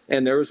bounds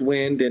and there was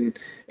wind and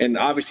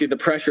obviously the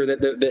pressure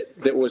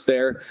that was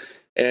there.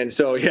 And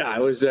so yeah,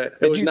 it was. Did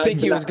you think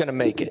he was going to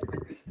make it?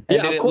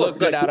 And did it look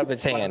good out of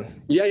his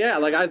hand? Yeah.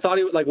 Like I thought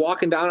he was, like,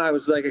 walking down, I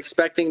was like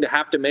expecting to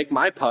have to make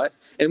my putt,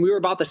 and we were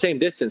about the same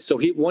distance. So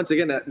he, once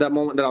again, at that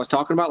moment that I was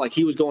talking about, like,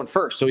 he was going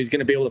first, so he's going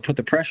to be able to put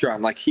the pressure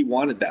on. Like, he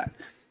wanted that.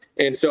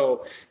 And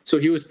so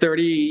he was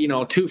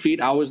 2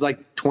 feet. I was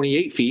like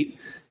 28 feet.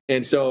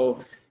 And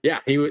so, yeah,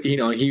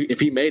 if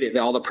he made it,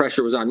 all the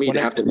pressure was on me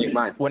to have to make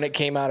mine. When it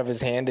came out of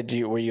his hand,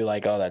 were you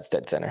like, oh, that's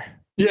dead center?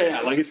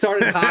 Yeah, like it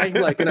started high,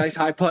 like a nice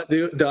high putt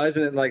does,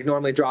 and it like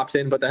normally drops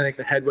in, but I think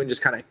the headwind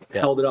just kind of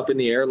held it up in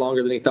the air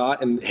longer than he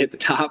thought and hit the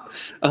top.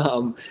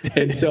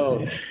 And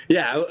so,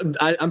 yeah,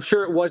 I'm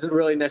sure it wasn't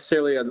really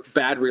necessarily a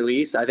bad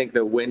release. I think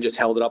the wind just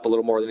held it up a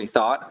little more than he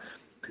thought.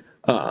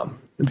 Do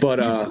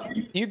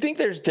you think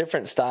there's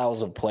different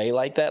styles of play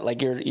like that?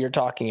 Like you're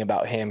talking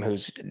about him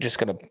who's just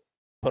going to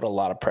put a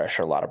lot of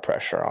pressure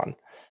on.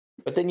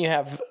 But then you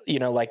have,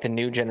 like the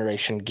new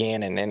generation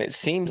Gannon, and it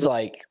seems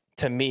like,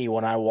 to me,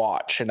 when I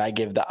watch and I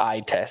give the eye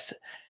test,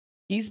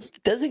 he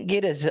doesn't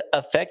get as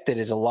affected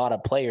as a lot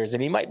of players,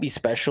 and he might be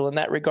special in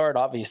that regard.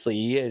 Obviously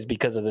he is,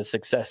 because of the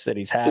success that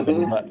he's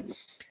having. But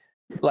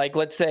like,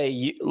 let's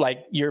say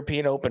like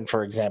European Open,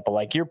 for example,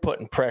 like you're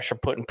putting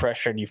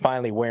pressure and you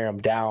finally wear him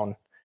down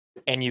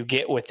and you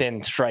get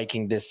within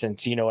striking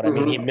distance. You know what I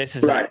mean? He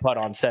misses that putt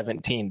on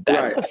 17.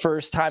 That's the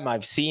first time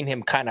I've seen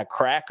him kind of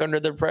crack under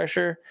the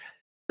pressure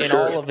in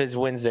all of his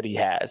wins that he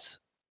has.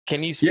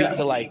 Can you speak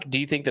to, like, do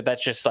you think that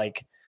that's just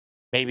like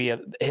maybe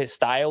his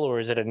style, or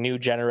is it a new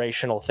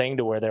generational thing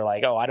to where they're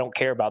like, oh, I don't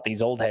care about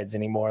these old heads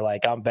anymore.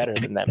 Like, I'm better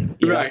than them.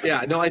 Right.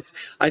 Yeah. No,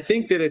 I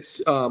think that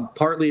it's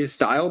partly his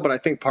style, but I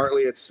think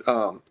partly it's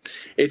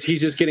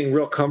he's just getting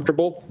real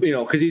comfortable,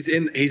 cause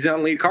he's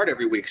on lead card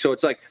every week. So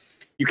it's like,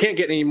 you can't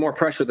get any more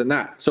pressure than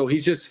that. So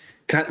he's just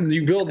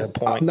you build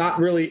not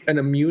really an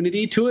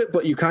immunity to it,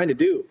 but you kind of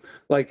do.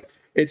 Like,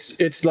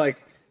 it's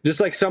like, just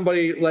like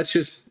somebody, let's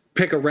just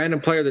pick a random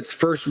player that's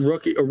a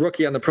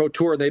rookie on the pro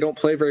tour. They don't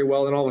play very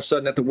well, and all of a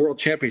sudden at the World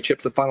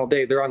Championships, the final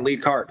day, they're on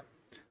lead card.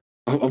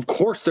 Of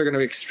course, they're going to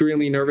be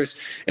extremely nervous,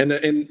 and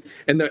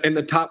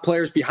the top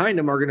players behind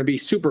them are going to be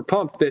super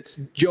pumped.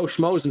 That's Joe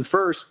Schmo's in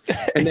first,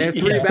 and they have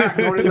 3 back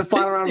going into the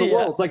final round of the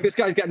world. It's like, this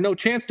guy's got no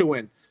chance to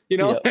win,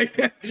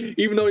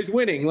 even though he's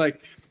winning.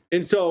 Like,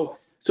 and so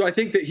I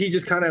think that he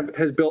just kind of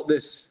has built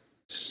this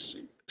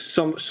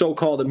some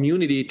so-called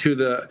immunity to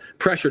the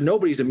pressure.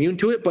 Nobody's immune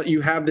to it, but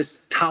you have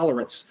this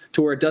tolerance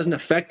to where it doesn't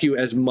affect you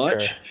as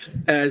much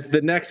as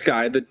the next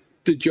guy, the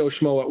Joe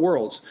Schmo at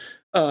Worlds.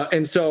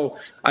 And so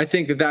I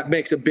think that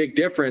makes a big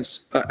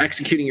difference,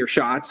 executing your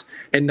shots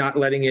and not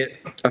letting it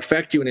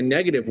affect you in a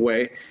negative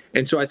way.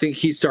 And so I think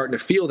he's starting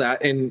to feel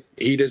that, and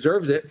he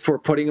deserves it for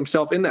putting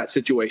himself in that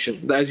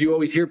situation. As you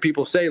always hear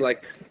people say,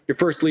 like, your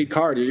first lead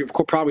card, you're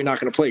probably not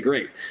going to play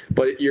great,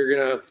 but you're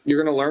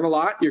gonna learn a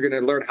lot. You're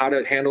going to learn how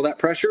to handle that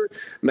pressure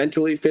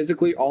mentally,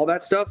 physically, all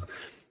that stuff,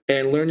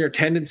 and learn your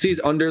tendencies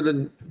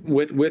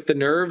with the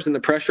nerves and the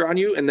pressure on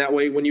you. And that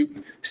way, when you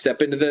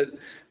step into the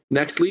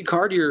next lead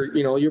card,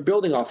 you're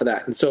building off of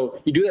that. And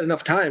so you do that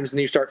enough times and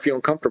you start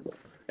feeling comfortable.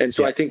 And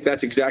so I think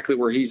that's exactly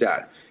where he's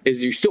at,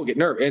 is you still get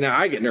nervous. And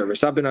I get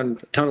nervous. I've been on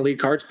a ton of lead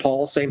cards.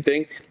 Paul, same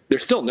thing.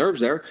 There's still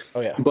nerves there.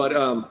 Oh yeah. But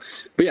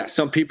yeah,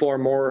 some people are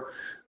more,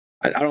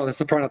 I don't know,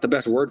 that's probably not the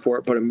best word for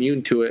it, but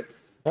immune to it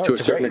to a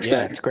certain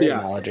extent. Yeah, it's a great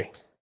analogy.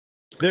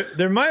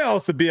 There might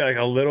also be like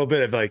a little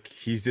bit of like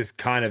he's just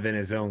kind of in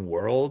his own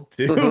world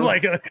too.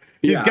 Like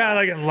he's kind of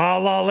like in La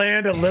La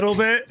Land a little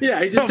bit.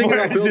 Yeah, he's just thinking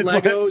about building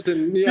Legos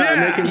and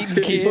making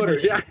 50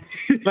 footers. Yeah,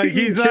 like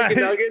he's chicken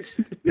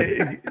nuggets.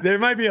 There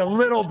might be a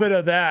little bit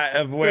of that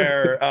of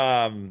where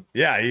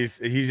he's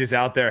just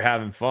out there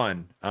having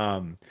fun.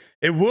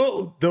 It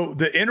will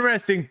the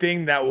interesting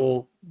thing that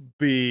will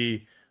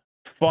be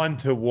fun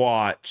to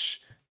watch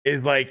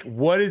is like,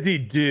 what does he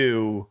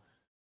do?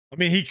 I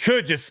mean, he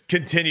could just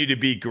continue to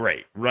be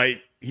great, right?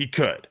 He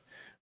could.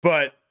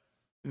 But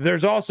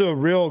there's also a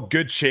real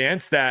good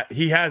chance that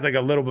he has like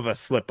a little bit of a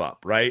slip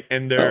up, right?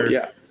 And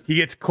he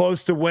gets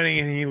close to winning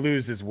and he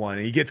loses one.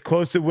 And he gets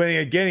close to winning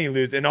again, he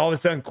loses. And all of a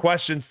sudden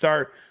questions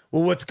start,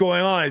 well, what's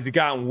going on? Has it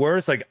gotten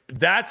worse? Like,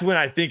 that's when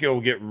I think it will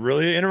get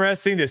really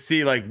interesting to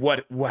see like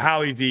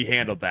how has he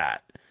handled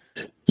that.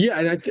 Yeah,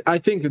 and I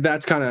think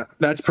that's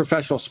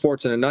professional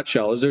sports in a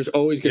nutshell. Is there's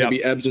always going to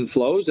be ebbs and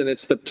flows, and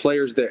it's the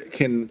players that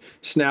can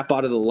snap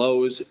out of the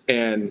lows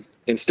and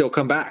still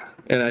come back.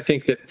 And I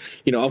think that,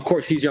 of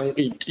course, he's young,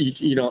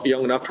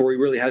 young enough to where he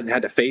really hasn't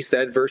had to face the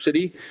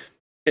adversity.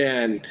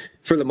 And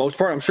for the most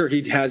part, I'm sure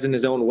he has in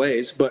his own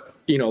ways. But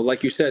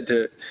like you said,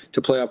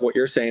 to play off what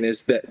you're saying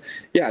is that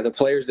the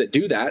players that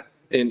do that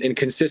and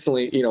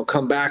consistently,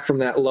 come back from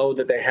that low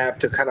that they have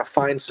to kind of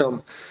find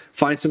some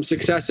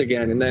success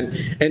again. And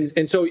then,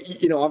 and so,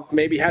 I've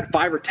maybe had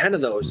 5 or 10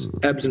 of those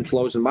ebbs and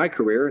flows in my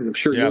career. And I'm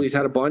sure Yuli's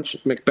had a bunch.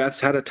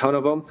 Macbeth's had a ton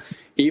of them.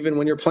 Even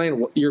when you're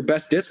playing your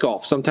best disc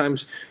golf,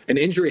 sometimes an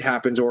injury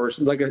happens or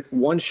like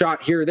one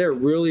shot here or there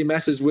really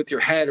messes with your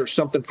head or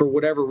something for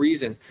whatever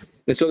reason.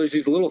 And so there's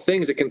these little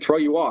things that can throw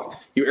you off.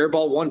 You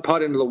airball one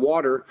putt into the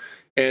water,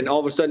 and all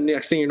of a sudden,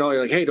 next thing you know,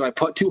 you're like, hey, do I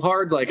putt too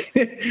hard? Like,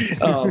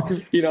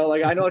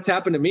 like I know it's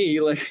happened to me.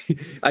 Like,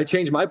 I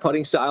changed my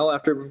putting style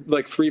after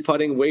like 3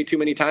 putting way too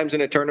many times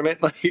in a tournament.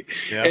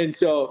 And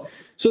so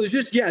there's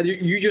just,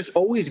 you're just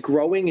always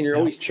growing and you're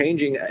always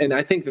changing. And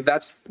I think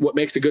that's what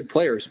makes a good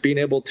player, is being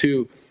able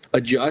to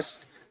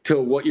adjust to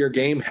what your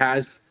game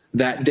has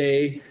that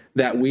day,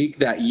 that week,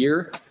 that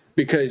year,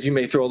 because you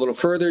may throw a little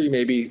further. You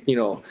may be,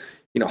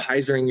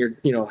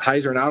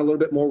 hyzering out a little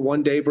bit more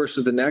one day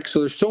versus the next. So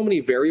there's so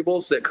many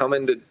variables that come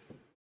into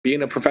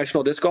being a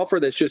professional disc golfer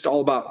that's just all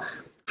about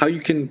how you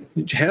can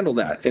handle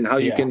that and how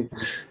you can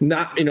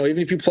not, even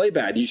if you play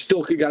bad, you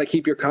still got to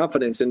keep your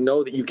confidence and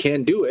know that you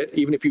can do it.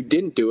 Even if you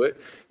didn't do it,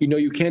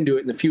 you can do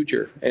it in the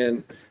future.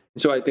 And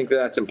so I think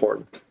that's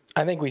important.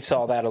 I think we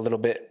saw that a little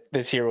bit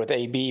this year with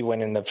AB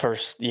winning the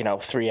first,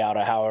 3 out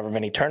of however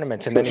many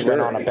tournaments. And then he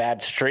went on a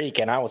bad streak.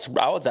 And I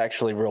was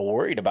actually real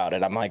worried about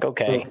it. I'm like,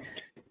 okay.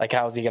 Like,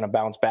 how is he going to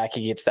bounce back?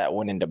 He gets that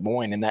win in Des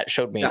Moines, and that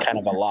showed me kind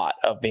of a lot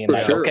of being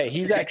okay,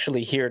 he's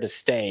actually here to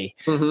stay.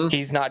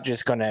 He's not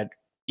just going to,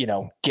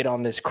 get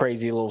on this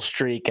crazy little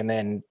streak and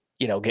then,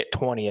 get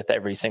 20th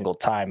every single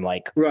time.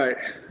 Like, right,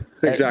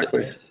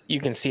 exactly.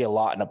 You can see a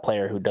lot in a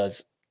player who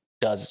does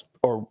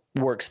or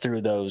works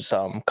through those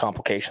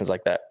complications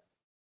like that.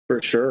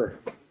 For sure.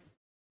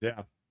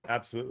 Yeah.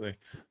 Absolutely.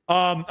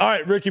 All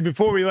right, Ricky,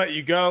 before we let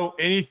you go,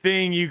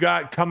 anything you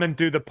got coming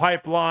through the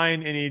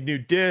pipeline? Any new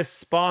discs,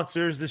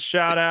 sponsors to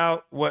shout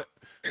out? What?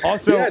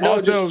 Also,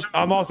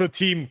 I'm also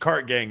team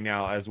Cart Gang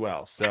now as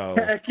well. So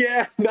heck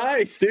yeah,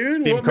 nice,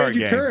 dude. What made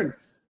you turn?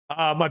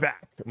 My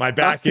back. My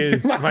back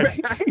is my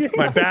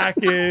back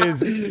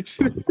is.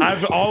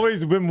 I've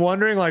always been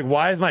wondering, like,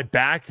 why does my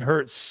back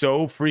hurt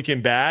so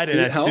freaking bad? And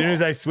as soon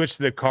as I switch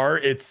to the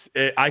cart,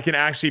 I can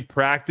actually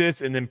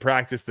practice and then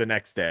practice the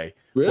next day.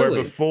 Really?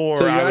 Where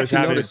before I was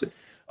having.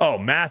 Oh,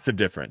 massive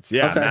difference.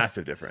 Yeah,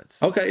 massive difference.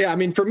 Okay, yeah. I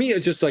mean, for me,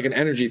 it's just like an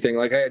energy thing.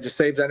 Like, it just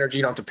saves energy.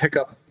 You don't have to pick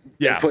up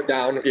and put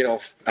down,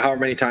 however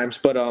many times.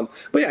 But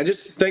yeah,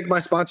 just thank my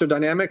sponsor,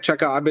 Dynamic.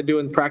 Check out, I've been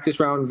doing practice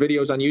round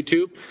videos on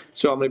YouTube.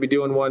 So I'm going to be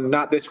doing one,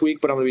 not this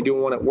week, but I'm going to be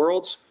doing one at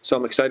Worlds. So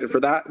I'm excited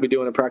for that. I'll be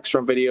doing a practice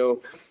round video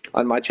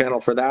on my channel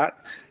for that.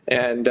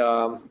 And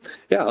other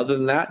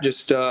than that,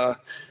 just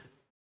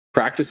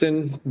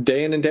practicing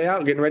day in and day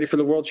out, getting ready for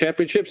the World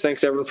Championships.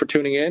 Thanks everyone for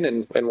tuning in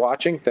and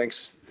watching.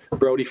 Thanks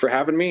Brody, for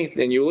having me,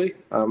 and Yuli.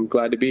 I'm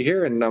glad to be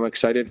here, and I'm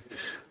excited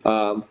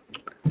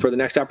for the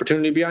next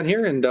opportunity to be on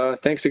here. And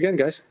thanks again,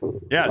 guys.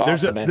 Yeah,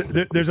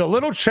 awesome, there's a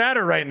little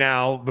chatter right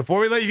now. Before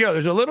we let you go,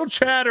 there's a little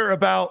chatter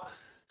about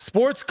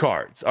sports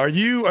cards. Are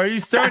you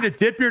starting to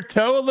dip your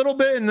toe a little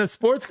bit in the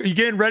sports? Are you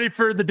getting ready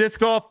for the disc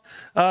golf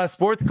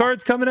sports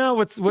cards coming out?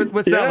 What's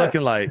that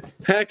looking like?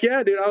 Heck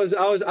yeah, dude!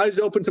 I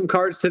just opened some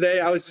cards today.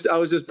 I was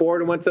just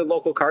bored and went to the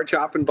local card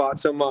shop and bought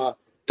some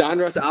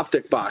Donruss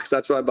Optic box.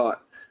 That's what I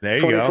bought. There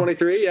you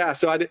 2023, go. yeah.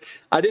 So I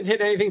didn't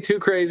hit anything too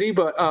crazy,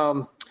 but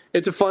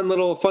it's a fun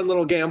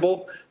little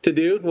gamble to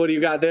do. What do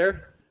you got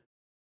there?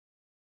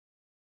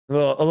 A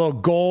little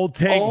gold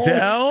Tank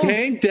Dell.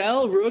 Tank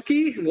Dell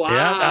rookie.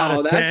 Wow,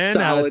 yeah, that's a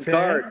solid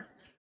card.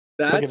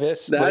 Look at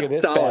this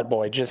solid. bad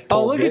boy. Just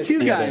pulled look at you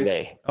guys.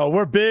 Oh,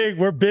 we're big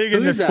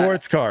in the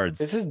sports cards.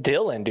 This is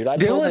Dylan, dude.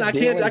 Dylan, I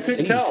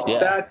couldn't tell. Yeah.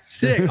 That's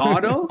sick.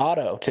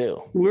 Auto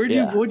too. Where'd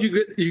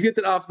you get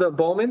that off the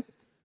Bowman?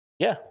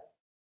 Yeah.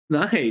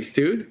 Nice,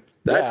 dude.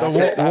 That's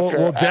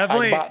we'll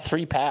definitely. I bought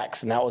 3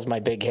 packs, and that was my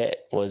big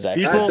hit. That's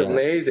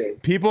amazing.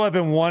 People have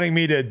been wanting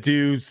me to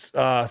do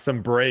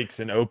some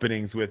breaks and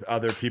openings with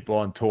other people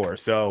on tour.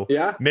 So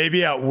yeah,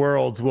 maybe at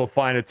Worlds we'll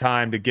find a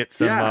time to get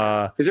some.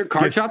 Yeah. Is there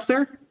card shops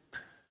there?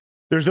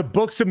 There's a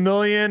Books A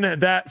Million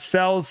that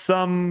sells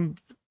some.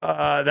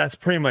 That's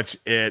pretty much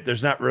it.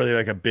 There's not really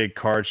like a big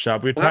card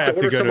shop. We'd probably have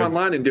to order go some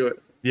online and do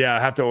it. Yeah,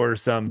 I have to order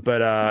some, but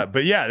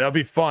yeah, that'll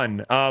be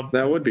fun.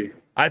 That would be.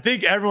 I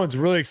think everyone's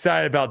really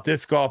excited about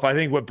disc golf. I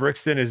think what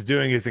Brixton is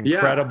doing is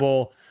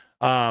incredible.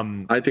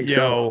 I think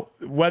so.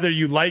 Whether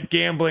you like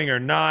gambling or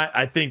not,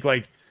 I think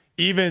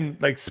even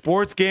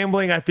sports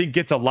gambling, I think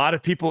gets a lot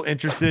of people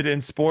interested in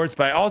sports.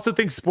 But I also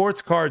think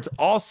sports cards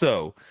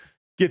also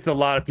gets a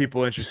lot of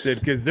people interested,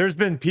 because there's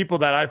been people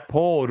that I've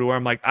polled where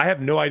I'm like, I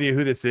have no idea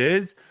who this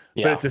is.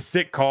 Yeah. But it's a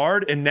sick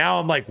card, and now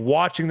I'm like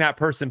watching that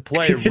person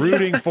play,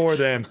 rooting for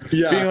them,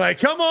 being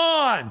like, "Come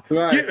on!"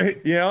 Right.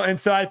 And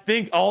so I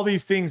think all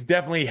these things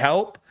definitely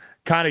help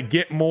kind of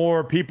get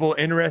more people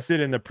interested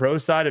in the pro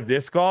side of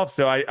disc golf.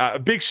 So a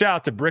big shout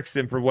out to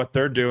Brixton for what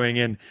they're doing,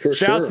 and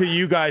shout out to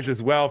you guys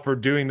as well for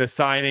doing the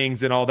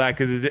signings and all that,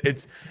 because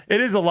it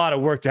is a lot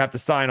of work to have to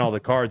sign all the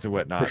cards and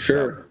whatnot. For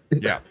sure. So,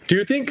 yeah. Do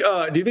you think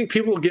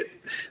people get,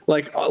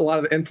 like, a lot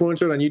of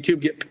influencers on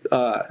YouTube get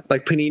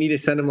like Panini to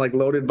send them like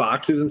loaded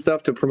boxes and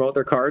stuff to promote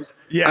their cards?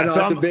 Yeah, I know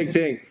that's a big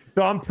thing.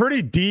 So I'm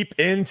pretty deep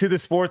into the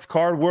sports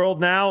card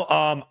world now.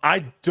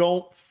 I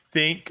don't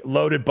think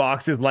loaded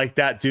boxes like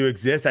that do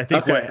exist. I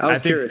think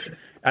curious.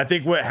 I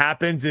think what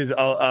happens is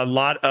a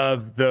lot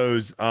of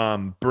those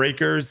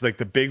breakers, like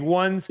the big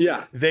ones,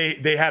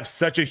 they have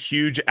such a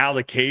huge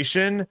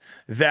allocation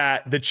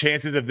that the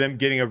chances of them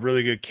getting a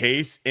really good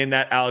case in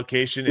that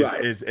allocation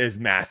is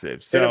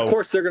massive. So and of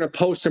course they're going to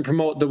post and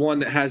promote the one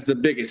that has the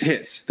biggest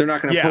hits. They're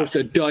not going to post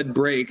a dud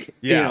break,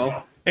 you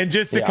know. And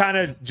just to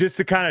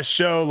kind of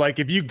show, like,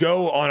 if you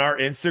go on our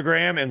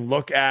Instagram and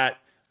look at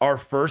our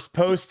first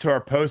post to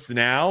our post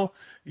now,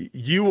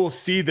 you will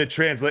see the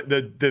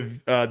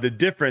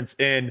difference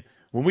in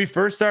when we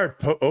first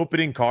started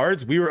opening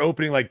cards. We were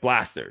opening like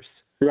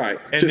blasters, right?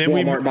 And just then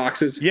Walmart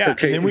boxes, and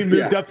then we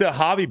moved up to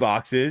hobby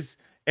boxes,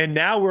 and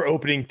now we're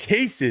opening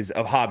cases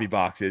of hobby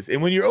boxes.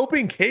 And when you're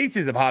opening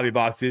cases of hobby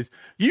boxes,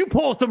 you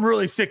pull some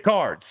really sick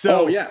cards.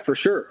 So for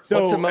sure. So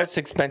what's the most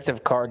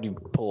expensive card you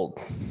pulled?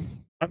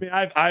 I mean,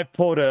 I've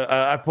pulled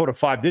a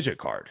 5-digit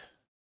card.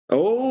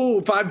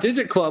 Oh,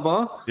 5-digit club,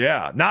 huh?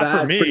 Yeah,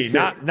 not for me.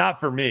 Not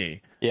for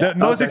me. Yeah. The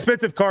most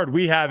expensive card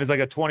we have is like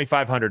a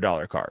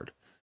 $2,500 card.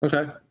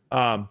 Okay.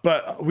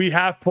 But we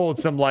have pulled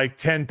some like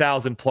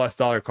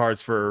 $10,000+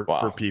 cards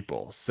for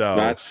people. So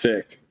that's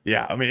sick.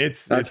 Yeah, I mean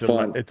it's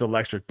fun. It's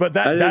electric. But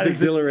that is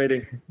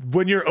exhilarating.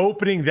 When you're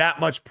opening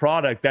that much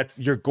product,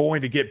 you're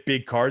going to get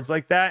big cards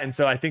like that. And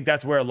so I think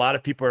that's where a lot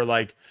of people are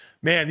like,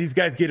 man, these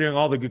guys getting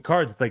all the good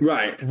cards. It's like,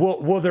 right.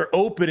 Well, they're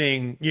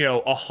opening,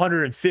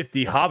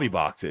 150 hobby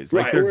boxes.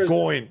 Like right. they're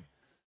going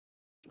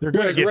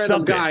to get random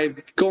something. Guy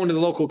going to the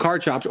local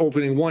card shops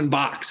opening one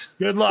box.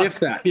 Good luck. If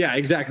that. Yeah,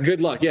 exactly.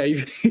 Good luck. Yeah.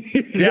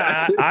 Exactly.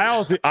 Yeah.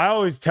 I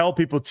always tell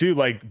people too,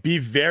 like, be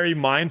very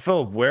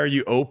mindful of where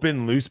you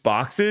open loose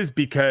boxes,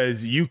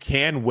 because you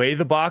can weigh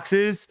the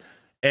boxes.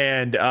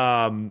 And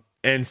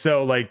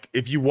so, like,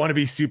 if you want to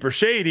be super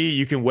shady,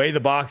 you can weigh the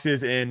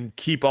boxes and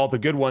keep all the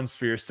good ones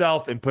for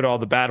yourself and put all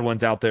the bad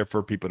ones out there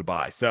for people to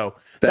buy. So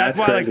that's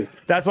why crazy.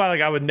 That's why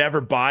I would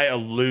never buy a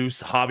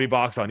loose hobby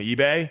box on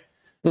eBay.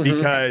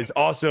 Because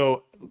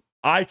also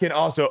I can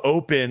also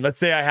open, let's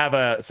say I have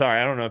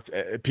I don't know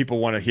if people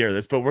want to hear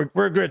this, but we're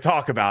going to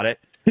talk about it.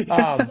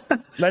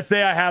 Let's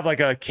say I have like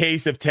a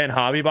case of 10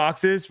 hobby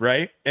boxes,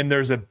 right? And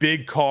there's a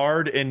big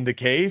card in the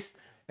case.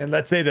 And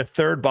let's say the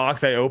third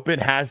box I open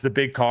has the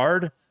big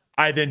card.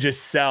 I then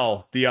just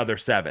sell the other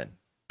 7,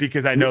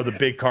 because I know the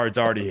big card's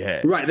already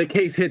hit. Right, the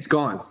case hit's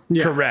gone.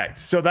 Yeah. Correct.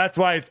 So that's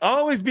why it's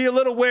always be a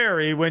little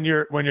wary when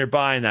you're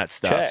buying that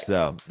stuff. Check.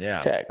 So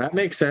yeah, that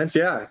makes sense.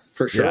 Yeah,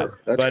 for sure. Yeah.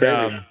 That's But,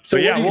 crazy. So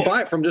but where yeah, do you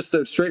buy it from? Just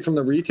straight from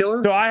the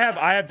retailer? So I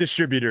have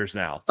distributors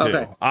now too.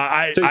 Okay.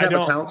 I So you I have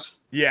don't. accounts?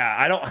 Yeah,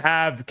 I don't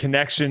have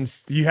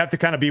connections. You have to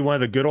kind of be one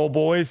of the good old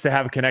boys to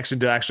have a connection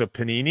to actual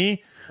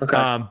Panini.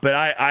 Okay. But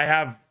I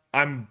have.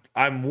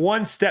 I'm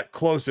one step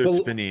closer to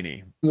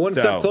Panini. One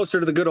step closer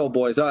to the good old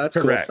boys. Oh, that's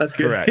correct. Cool. That's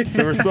good.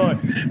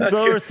 Correct.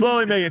 So we're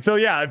slowly making it. So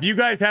yeah, if you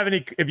guys have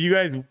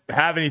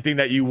anything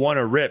that you want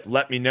to rip,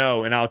 let me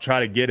know and I'll try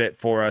to get it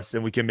for us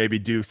and we can maybe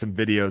do some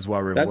videos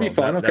while we're in That'd be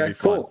fun. That'd be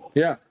cool. fun.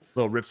 Yeah.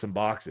 Little rips and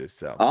boxes.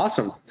 So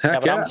awesome.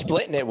 Heck but I'm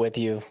splitting it with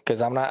you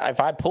because I'm not. If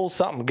I pull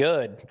something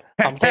good,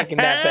 I'm taking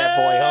that bad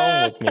boy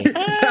home with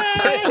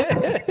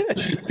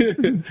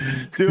me.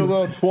 Do a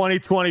little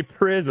 2020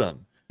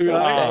 prism.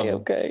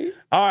 Okay.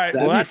 All right.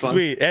 That'd well, that's fun.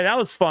 sweet. Hey, that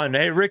was fun.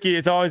 Hey, Ricky,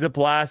 it's always a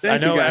blast.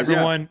 Thank I know you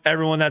guys,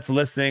 everyone that's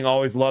listening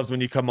always loves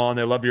when you come on.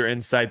 They love your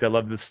insight. They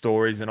love the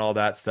stories and all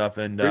that stuff.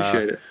 And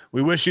appreciate it.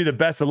 We wish you the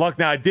best of luck.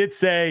 Now, I did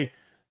say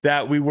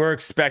that we were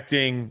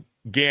expecting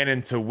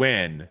Gannon to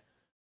win.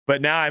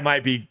 But now I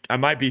might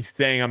be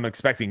saying I'm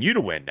expecting you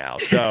to win now.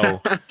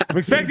 So I'm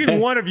expecting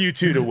one of you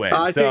two to win.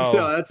 I think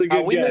so. That's a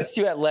good we guess. missed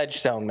you at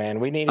Ledgestone, man.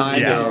 We needed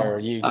you there.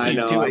 You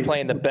two are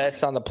playing the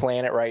best on the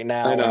planet right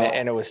now,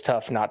 and it was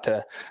tough not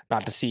to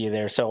see you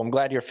there. So I'm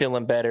glad you're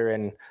feeling better,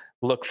 and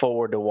look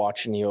forward to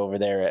watching you over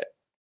there at.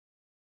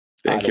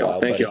 Thank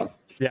y'all.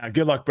 Yeah,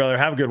 good luck, brother.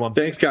 Have a good one.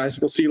 Thanks, guys.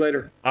 We'll see you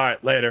later. All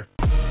right, later.